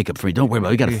 They got makeup for me. Don't worry about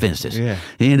it. We got to finish this. Yeah.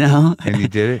 You know? And you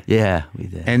did it? Yeah, we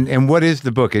did. And what is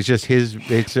the book? It's just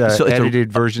it's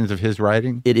edited versions of his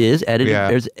writing? It is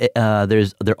edited. Yeah.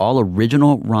 They're all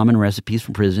original ramen recipes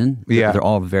from prison. Yeah. They're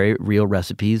all very real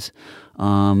recipes.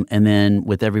 And then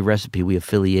with every recipe, we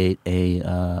affiliate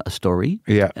a story.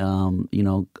 Yeah.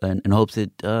 In hopes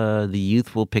that the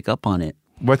youth will pick up on it.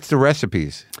 What's the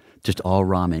recipes? Just all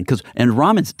ramen, and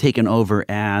ramen's taken over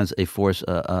as a force.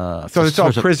 So it's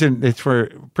all prison. It's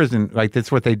for prison. Like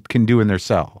that's what they can do in their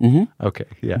cell. Mm-hmm. Okay.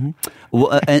 Yeah. Mm-hmm.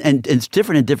 Well, and it's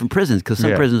different in different prisons because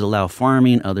some prisons allow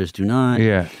farming, others do not.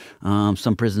 Yeah.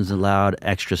 Some prisons allowed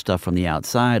extra stuff from the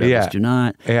outside, others do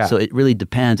not. Yeah. So it really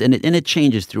depends, and it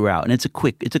changes throughout. And it's a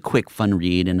quick, fun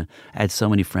read. And I had so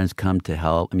many friends come to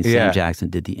help. I mean, Sam Jackson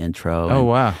did the intro. Oh,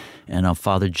 wow. And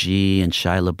Father G and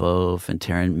Shia LaBeouf and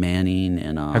Taryn Manning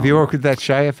and have you worked with that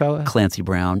Shia fella? Clancy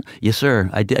Brown. Yes, sir.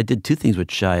 I did 2 things with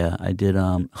Shia. I did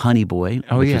Honey Boy,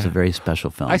 which was a very special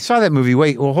film. I saw that movie.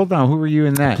 Wait, well, hold on. Who were you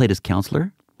in that? I played his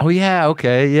counselor. Oh, yeah.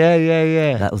 Okay.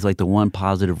 Yeah. That was like the one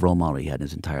positive role model he had in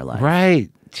his entire life. Right.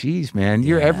 Jeez, man.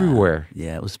 You're everywhere.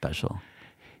 Yeah, it was special.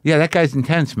 Yeah, that guy's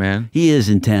intense, man. He is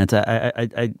intense.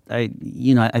 I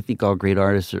think all great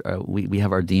artists we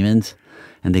have our demons,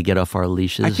 and they get off our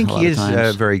leashes. I think he is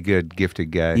a very good, gifted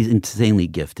guy. He's insanely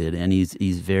gifted, and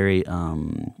he's very.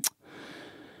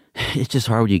 It's just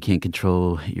hard when you can't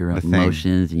control your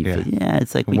emotions, and you feel,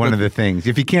 it's like one of the things.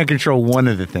 If you can't control one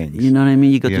of the things, you know what I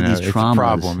mean. You go through these traumas. It's a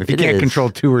problem. If you can't control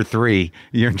 2 or 3,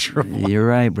 you're in trouble. You're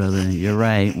right, brother. You're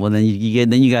right. Well, then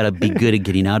you got to be good at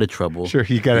getting out of trouble. Sure,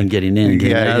 you got to getting in, and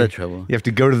getting out of trouble. You have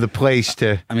to go to the place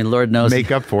to. I mean, Lord knows, make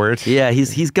up for it. Yeah,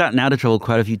 he's gotten out of trouble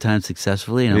quite a few times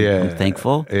successfully, and I'm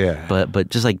thankful. Yeah, but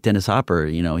just like Dennis Hopper,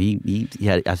 he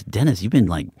had. I said, Dennis, you've been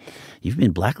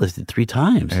blacklisted 3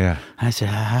 times. Yeah. I said,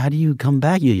 how do you come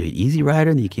back? You're an Easy Rider,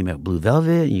 and then you came back Blue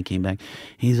Velvet, and you came back.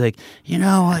 He's like,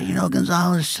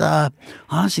 Gonzalez,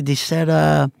 honestly, they said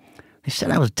I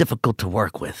was difficult to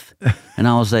work with. And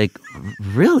I was like,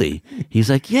 really? He's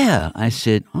like, yeah. I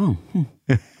said,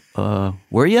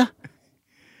 were you?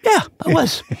 Yeah, I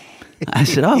was. I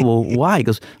said, oh, well, why? He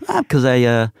goes,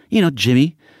 because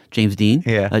Jimmy, James Dean,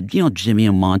 Jimmy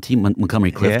and Monty,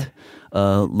 Montgomery Clifton,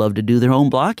 love to do their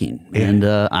own blocking. Yeah. And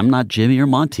I'm not Jimmy or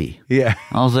Monty. Yeah.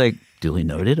 I was like, duly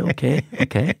noted. Okay.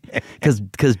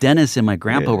 Because Dennis and my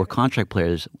grandpa were contract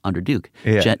players under Duke.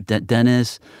 Yeah.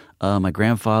 Dennis, my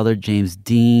grandfather, James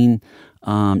Dean,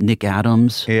 Nick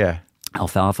Adams. Yeah.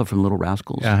 Alfalfa from Little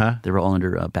Rascals. Uh-huh. They were all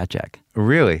under Bat Jack.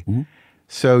 Really? Mm-hmm.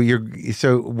 So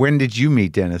when did you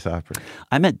meet Dennis Hopper?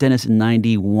 I met Dennis in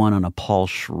 '91 on a Paul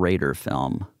Schrader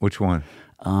film. Which one?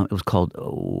 It was called,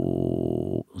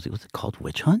 was it called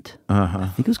Witch Hunt? I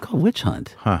think it was called Witch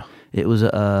Hunt. Huh. It was,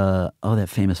 that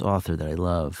famous author that I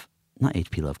love. Not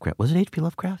H.P. Lovecraft. Was it H.P.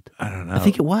 Lovecraft? I don't know. I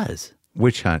think it was.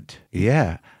 Witch Hunt.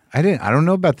 Yeah. I don't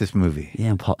know about this movie.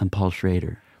 Yeah, and Paul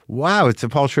Schrader. Wow, it's a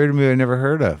Paul Schrader movie I never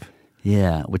heard of.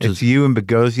 Yeah, It's you and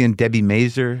Bogosian, Debbie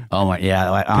Mazur. Oh my,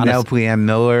 yeah. Penelope Ann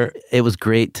Miller. It was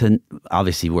great to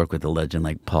obviously work with a legend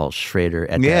like Paul Schrader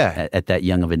at that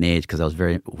young of an age, because I was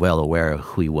very well aware of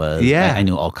who he was. Yeah. I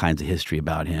knew all kinds of history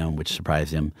about him, which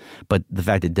surprised him. But the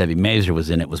fact that Debbie Mazur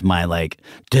was in it was my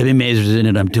Debbie Mazur's in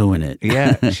it, I'm doing it.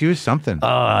 Yeah, she was something. Oh,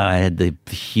 I had the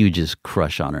hugest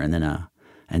crush on her, and then I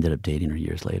ended up dating her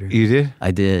years later. You did? I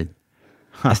did.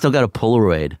 I still got a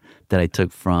Polaroid that I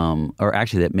took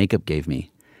that makeup gave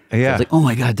me. Yeah. I was like, oh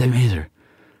my God, Debbie Mazur.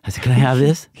 I said, can I have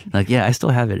this? Yeah, I still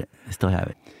have it.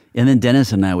 And then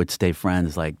Dennis and I would stay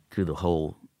friends through the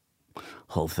whole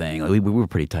thing. We were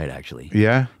pretty tight, actually.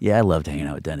 Yeah? Yeah, I loved hanging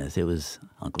out with Dennis.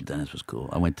 Uncle Dennis was cool.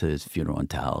 I went to his funeral in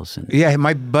Taos. Yeah,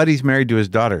 my buddy's married to his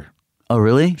daughter. Oh,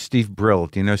 really? Steve Brill.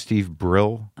 Do you know Steve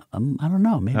Brill? I don't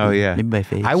know. Maybe. Oh, yeah. Maybe by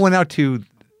face. I went out to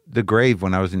the grave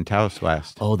when I was in Taos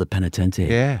last. Oh, the Penitente.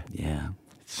 Yeah. Yeah.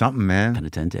 Something, man.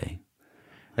 Penitente.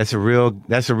 That's a real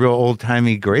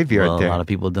old-timey graveyard there. A lot of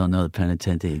people don't know the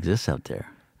Penitente exists out there.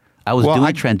 I was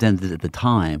doing Transcendence at the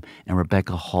time, and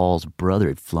Rebecca Hall's brother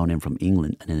had flown in from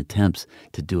England in attempts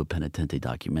to do a Penitente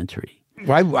documentary.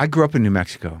 Well, I grew up in New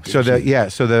Mexico. So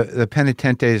the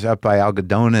Penitente is up by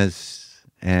Algodones.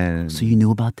 And so you knew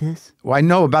about this? Well, I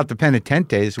know about the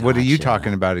Penitentes. What are you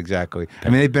talking about exactly? I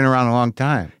mean, they've been around a long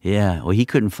time. Yeah. Well, he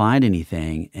couldn't find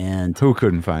anything, and who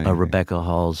couldn't find anything? Rebecca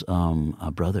Hall's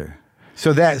brother.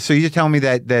 So you're telling me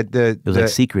that it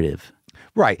was secretive,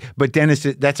 right? But Dennis,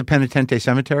 that's a Penitente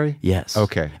cemetery. Yes.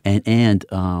 Okay. And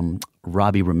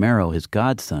Robbie Romero, his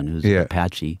godson, who's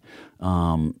Apache,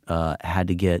 had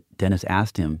to get Dennis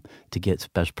asked him to get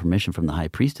special permission from the high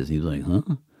priestess. He was like,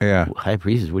 huh? Yeah. High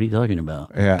priestess, what are you talking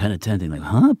about? Yeah. Penitente. Like,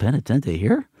 huh? Penitente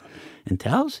here? In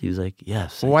Taos? He was like,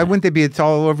 yes. Well, why wouldn't they be? It's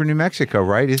all over New Mexico,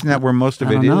 right? Isn't that where most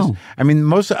of it is? Know. I mean,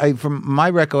 from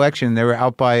my recollection, they were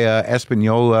out by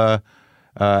Espanola,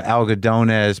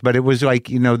 Algodones, but it was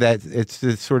that it's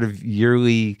this sort of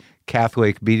yearly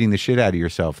Catholic beating the shit out of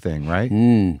yourself thing, right?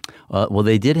 Well,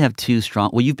 they did have two strong.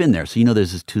 Well, you've been there, so you know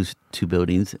there's two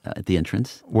buildings at the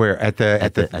entrance. Where at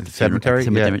the cemetery?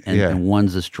 And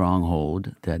one's a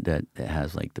stronghold that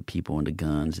has the people and the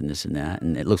guns and this and that,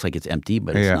 and it looks like it's empty,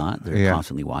 but it's not. They're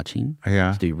constantly watching.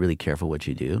 Yeah, so be really careful what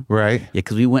you do. Right. Yeah,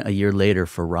 because we went a year later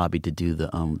for Robbie to do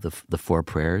the four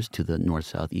prayers to the north,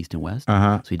 south, east, and west.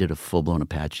 So he did a full blown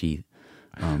Apache.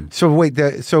 So wait,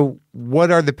 so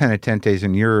what are the Penitentes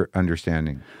in your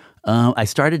understanding? I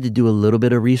started to do a little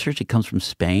bit of research. It comes from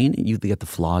Spain. You get the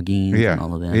flogging and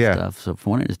all of that stuff. So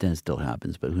from what I understand, it still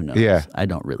happens, but who knows? Yeah. I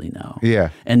don't really know. Yeah.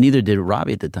 And neither did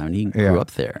Robbie at the time. He grew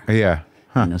up there. Yeah.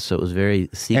 Huh. So it was very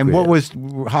secretive. And what was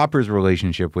Hopper's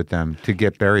relationship with them to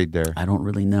get buried there? I don't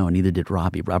really know. Neither did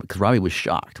Robbie. Because Robbie was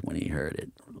shocked when he heard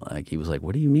it. He was like,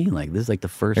 what do you mean? This is the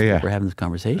first we're having this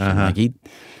conversation.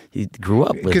 He grew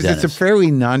up with because it's a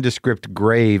fairly nondescript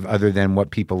grave other than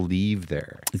what people leave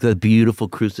there. It's a beautiful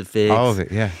crucifix. All of it,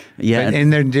 yeah. Yeah.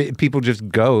 And then people just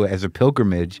go as a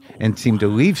pilgrimage and seem to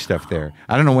leave stuff there.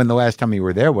 I don't know when the last time you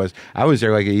were there was. I was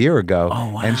there a year ago.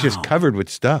 Oh, wow. And it's just covered with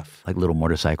stuff. Like little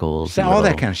motorcycles. All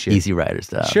that kind of shit. Easy Rider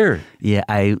stuff. Sure. Yeah,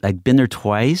 I'd been there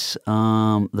twice.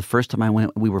 The first time I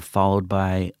went, we were followed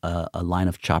by a line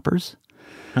of choppers.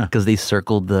 Because they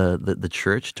circled the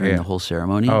church during the whole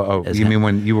ceremony. Oh, you mean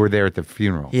when you were there at the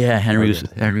funeral? Yeah, Henry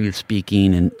was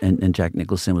speaking, and Jack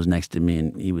Nicholson was next to me,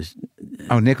 and he was.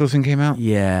 Oh, Nicholson came out?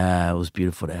 Yeah, it was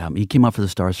beautiful to have him. He came out for the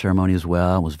star ceremony as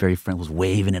well. Was very friendly. Was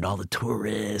waving at all the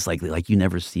tourists, like you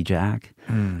never see Jack.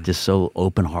 Just so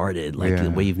open hearted,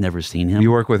 the way you've never seen him.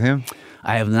 You work with him?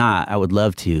 I have not. I would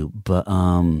love to, but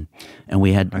and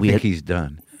we had. I think he's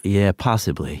done. Yeah,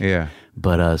 possibly. Yeah.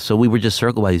 But so we were just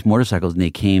circled by these motorcycles, and they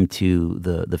came to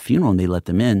the funeral, and they let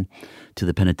them in to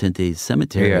the Penitente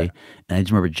cemetery. Yeah. And I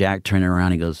just remember Jack turning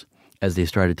around. He goes, as they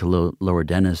started to lower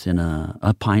Dennis in a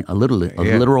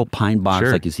literal pine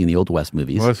box, like you see in the Old West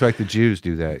movies. Well, it's like the Jews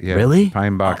do that. Yeah. Really?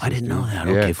 Pine boxes. I didn't know that.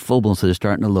 Yeah. Okay, full blown. So they're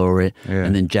starting to lower it, Yeah.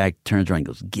 and then Jack turns around and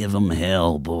goes, "Give them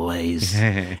hell, boys!"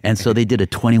 And so they did a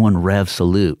 21 rev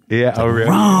salute. Yeah. Oh, really?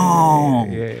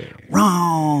 Wrong. Yeah.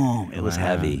 Wrong. It was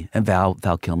heavy, and Val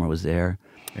Kilmer was there.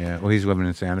 Yeah. Well, he's living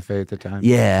in Santa Fe at the time.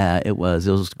 Yeah, it was.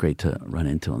 It was great to run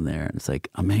into him there. And it's like,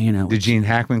 I'm hanging out. Did Gene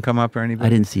Hackman come up or anybody? I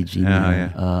didn't see Gene. Oh,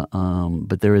 yeah.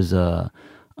 But there was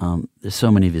There's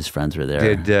so many of his friends were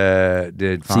there.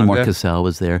 Did Fonda? Seymour Cassell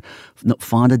was there. No,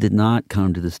 Fonda did not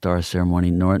come to the star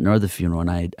ceremony nor the funeral, and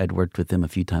I'd worked with him a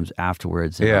few times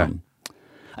afterwards. And,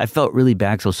 I felt really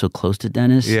bad because I was so close to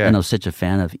Dennis, and I was such a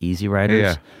fan of Easy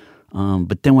Riders.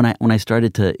 But then he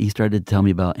started to tell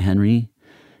me about Henry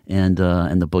and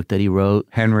the book that he wrote.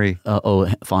 Henry.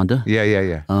 Fonda.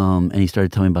 Yeah. And he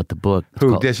started telling me about the book.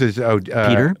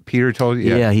 Peter? Peter told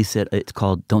you? Yeah, he said it's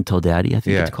called Don't Tell Daddy, I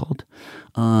think it's called.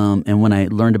 And when I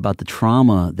learned about the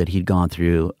trauma that he'd gone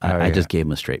through, I just gave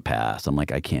him a straight pass. I'm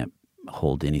like, I can't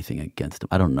hold anything against him.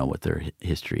 I don't know what their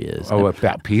history is.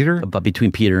 About Peter? But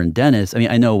between Peter and Dennis, I mean,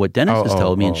 I know what Dennis has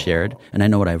told me and shared, and I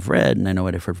know what I've read, and I know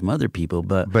what I've heard from other people.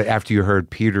 But after you heard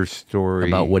Peter's story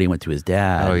about what he went to his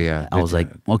dad, I was like,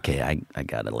 okay, I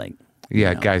gotta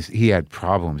guys, he had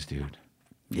problems, dude.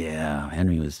 Yeah,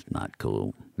 Henry was not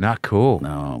cool. Not cool.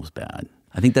 No, it was bad.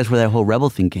 I think that's where that whole rebel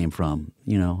thing came from,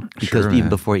 because even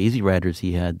before Easy Riders,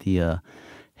 he had the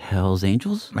Hell's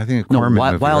Angels? I think a Corman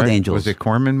movie, Wild right? Angels. Was it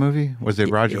Corman movie? Was it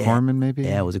Roger Corman maybe?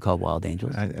 Yeah, was it called Wild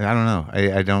Angels? I don't know.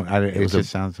 It just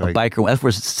sounds like... a biker. That's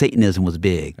where Satanism was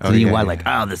big. So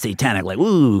the satanic, like,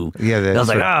 woo. Yeah. I was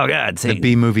like, oh, God. The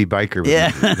B-movie biker movie.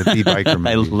 Yeah. The B-biker movie.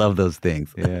 I love those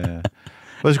things. Yeah.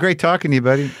 Well, it was great talking to you,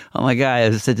 buddy. Oh, my God.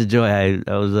 It was such a joy. I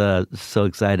was so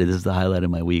excited. This is the highlight of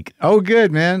my week. Oh,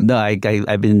 good, man. No, I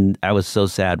was so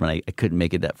sad when I couldn't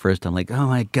make it that first time. Like, oh,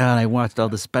 my God, I watched all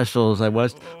the specials. I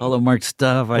watched all of Mark's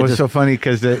stuff. It was so funny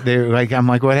because they're like, I'm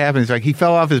like, what happened? It's like, he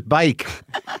fell off his bike.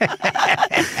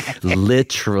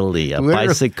 Literally,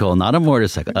 bicycle, not a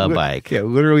motorcycle, a bike. Yeah,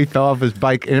 literally fell off his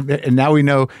bike. And now we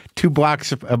know a block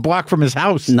from his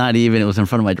house. Not even. It was in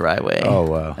front of my driveway. Oh,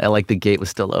 wow. The gate was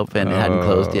still open. It hadn't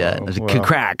closed yet. It was a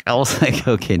crack. I was like,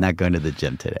 okay, not going to the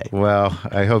gym today. Well,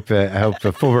 I hope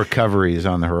the full recovery is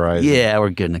on the horizon. Yeah, we're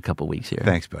good in a couple weeks here.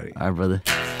 Thanks, buddy. All right, brother.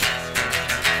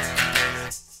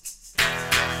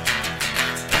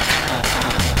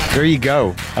 There you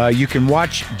go. You can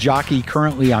watch Jockey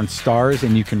currently on Starz,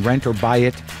 and you can rent or buy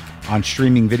it on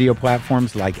streaming video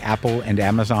platforms like Apple and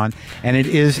Amazon. And it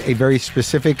is a very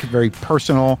specific, very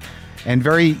personal, and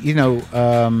very,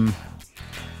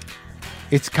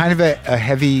 it's kind of a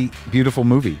heavy, beautiful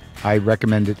movie. I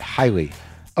recommend it highly.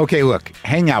 Okay, look,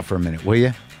 hang out for a minute, will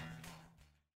you?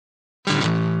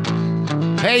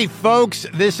 Hey, folks,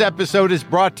 this episode is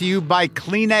brought to you by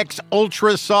Kleenex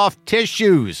Ultra Soft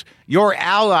Tissues, your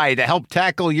ally to help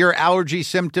tackle your allergy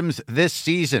symptoms this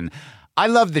season. I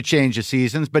love the change of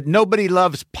seasons, but nobody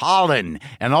loves pollen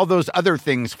and all those other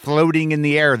things floating in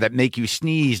the air that make you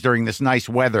sneeze during this nice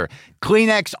weather.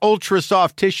 Kleenex Ultra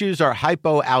Soft Tissues are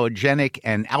hypoallergenic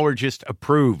and allergist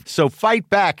approved. So fight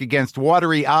back against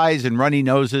watery eyes and runny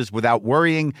noses without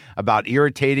worrying about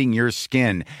irritating your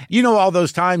skin. You know all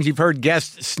those times you've heard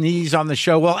guests sneeze on the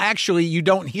show? Well, actually, you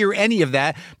don't hear any of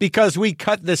that because we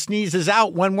cut the sneezes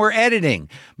out when we're editing.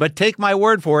 But take my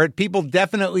word for it, people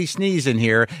definitely sneeze in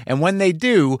here, and when they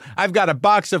do, I've got a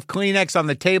box of Kleenex on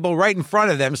the table right in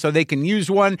front of them so they can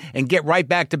use one and get right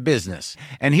back to business.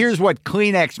 And here's what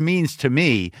Kleenex means to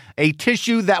me: a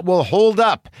tissue that will hold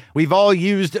up. We've all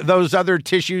used those other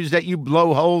tissues that you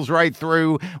blow holes right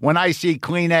through. When I see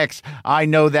Kleenex, I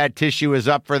know that tissue is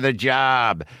up for the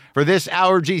job. For this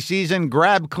allergy season,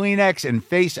 grab Kleenex and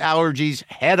face allergies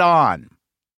head on.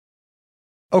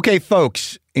 Okay,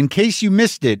 folks, in case you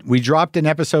missed it, we dropped an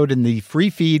episode in the free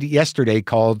feed yesterday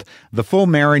called The Full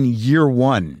Marin Year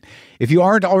One. If you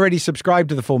aren't already subscribed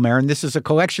to The Full Marin, this is a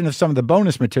collection of some of the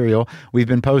bonus material we've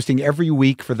been posting every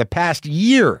week for the past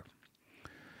year.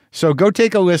 So go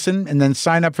take a listen and then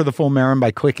sign up for The Full Marin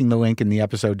by clicking the link in the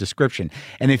episode description.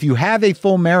 And if you have a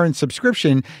Full Marin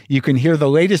subscription, you can hear the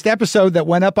latest episode that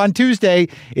went up on Tuesday.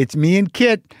 It's me and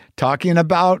Kit talking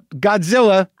about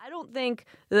Godzilla. I don't think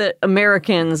that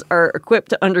Americans are equipped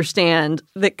to understand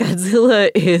that Godzilla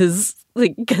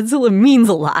means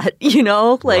a lot,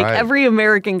 Like right. Every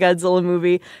American Godzilla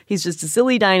movie, he's just a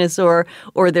silly dinosaur,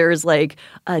 or there's like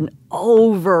an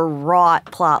overwrought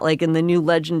plot, like in the new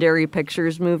Legendary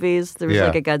Pictures movies. There was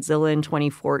like a Godzilla in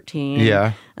 2014.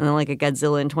 Yeah. And then like a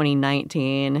Godzilla in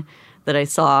 2019 that I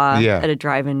saw at a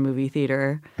drive-in movie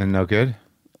theater. And no good?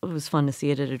 It was fun to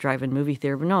see it at a drive-in movie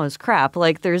theater, but no, it was crap.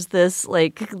 Like there's this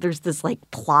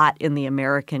plot in the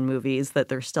American movies that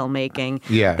they're still making.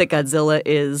 Yeah. That Godzilla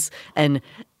is an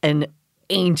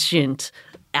ancient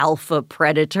alpha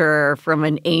predator from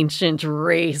an ancient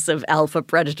race of alpha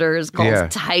predators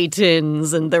called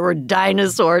Titans, and there were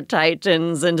dinosaur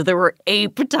Titans and there were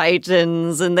ape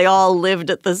Titans, and they all lived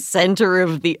at the center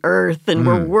of the earth and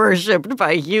were worshipped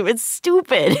by you. It's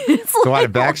stupid. It's a lot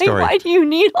of backstory. Why do you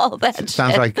need all that?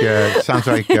 Sounds like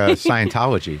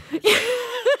Scientology.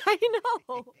 I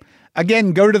know.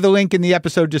 Again, go to the link in the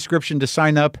episode description to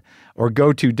sign up, or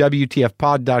go to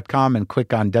WTFpod.com and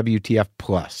click on WTF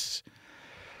Plus.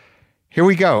 Here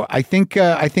we go. I think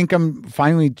I'm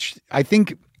finally. I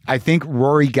think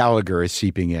Rory Gallagher is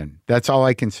seeping in. That's all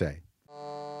I can say.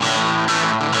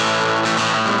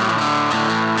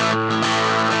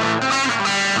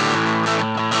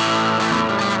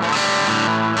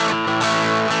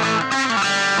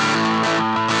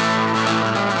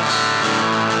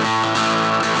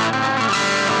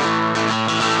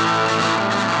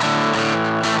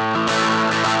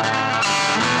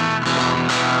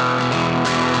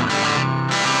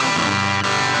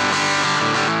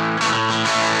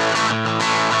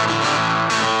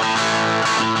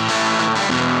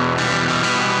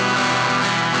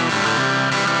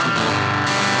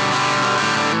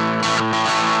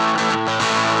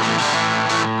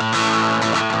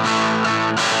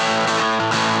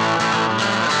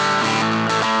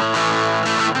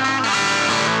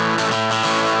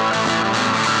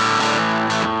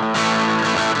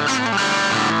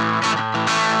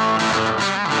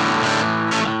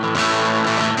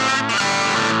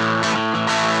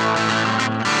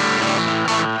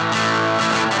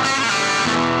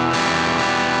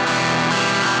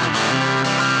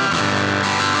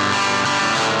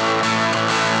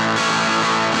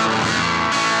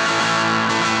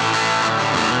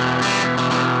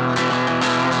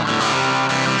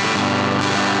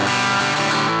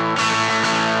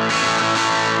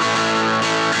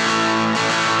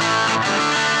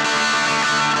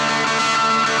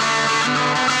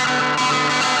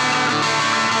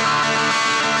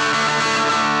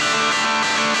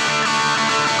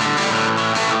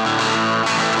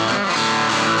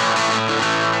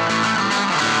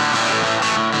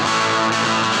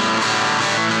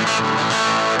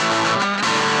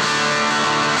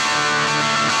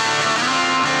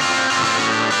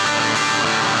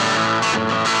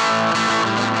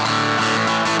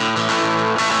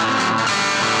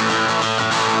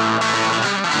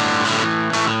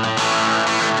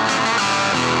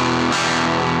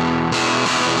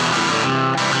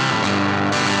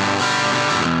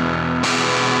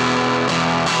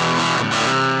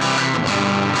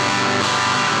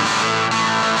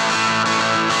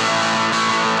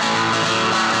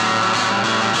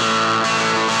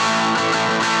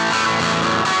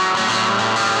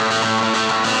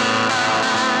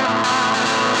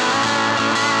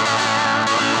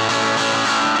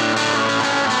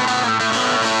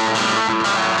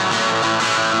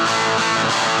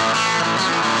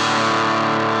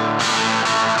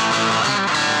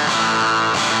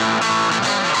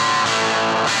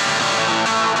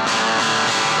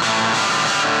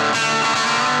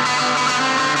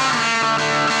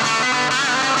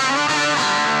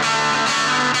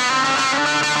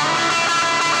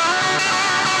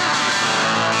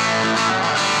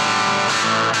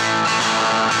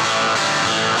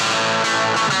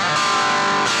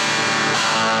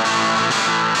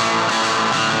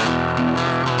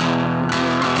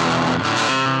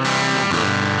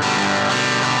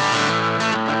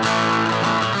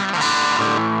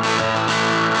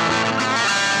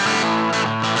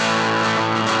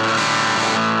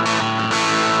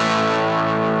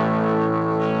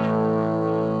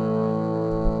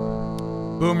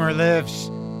 Boomer lifts,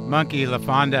 Monkey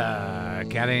LaFonda,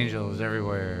 Cat Angels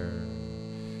everywhere.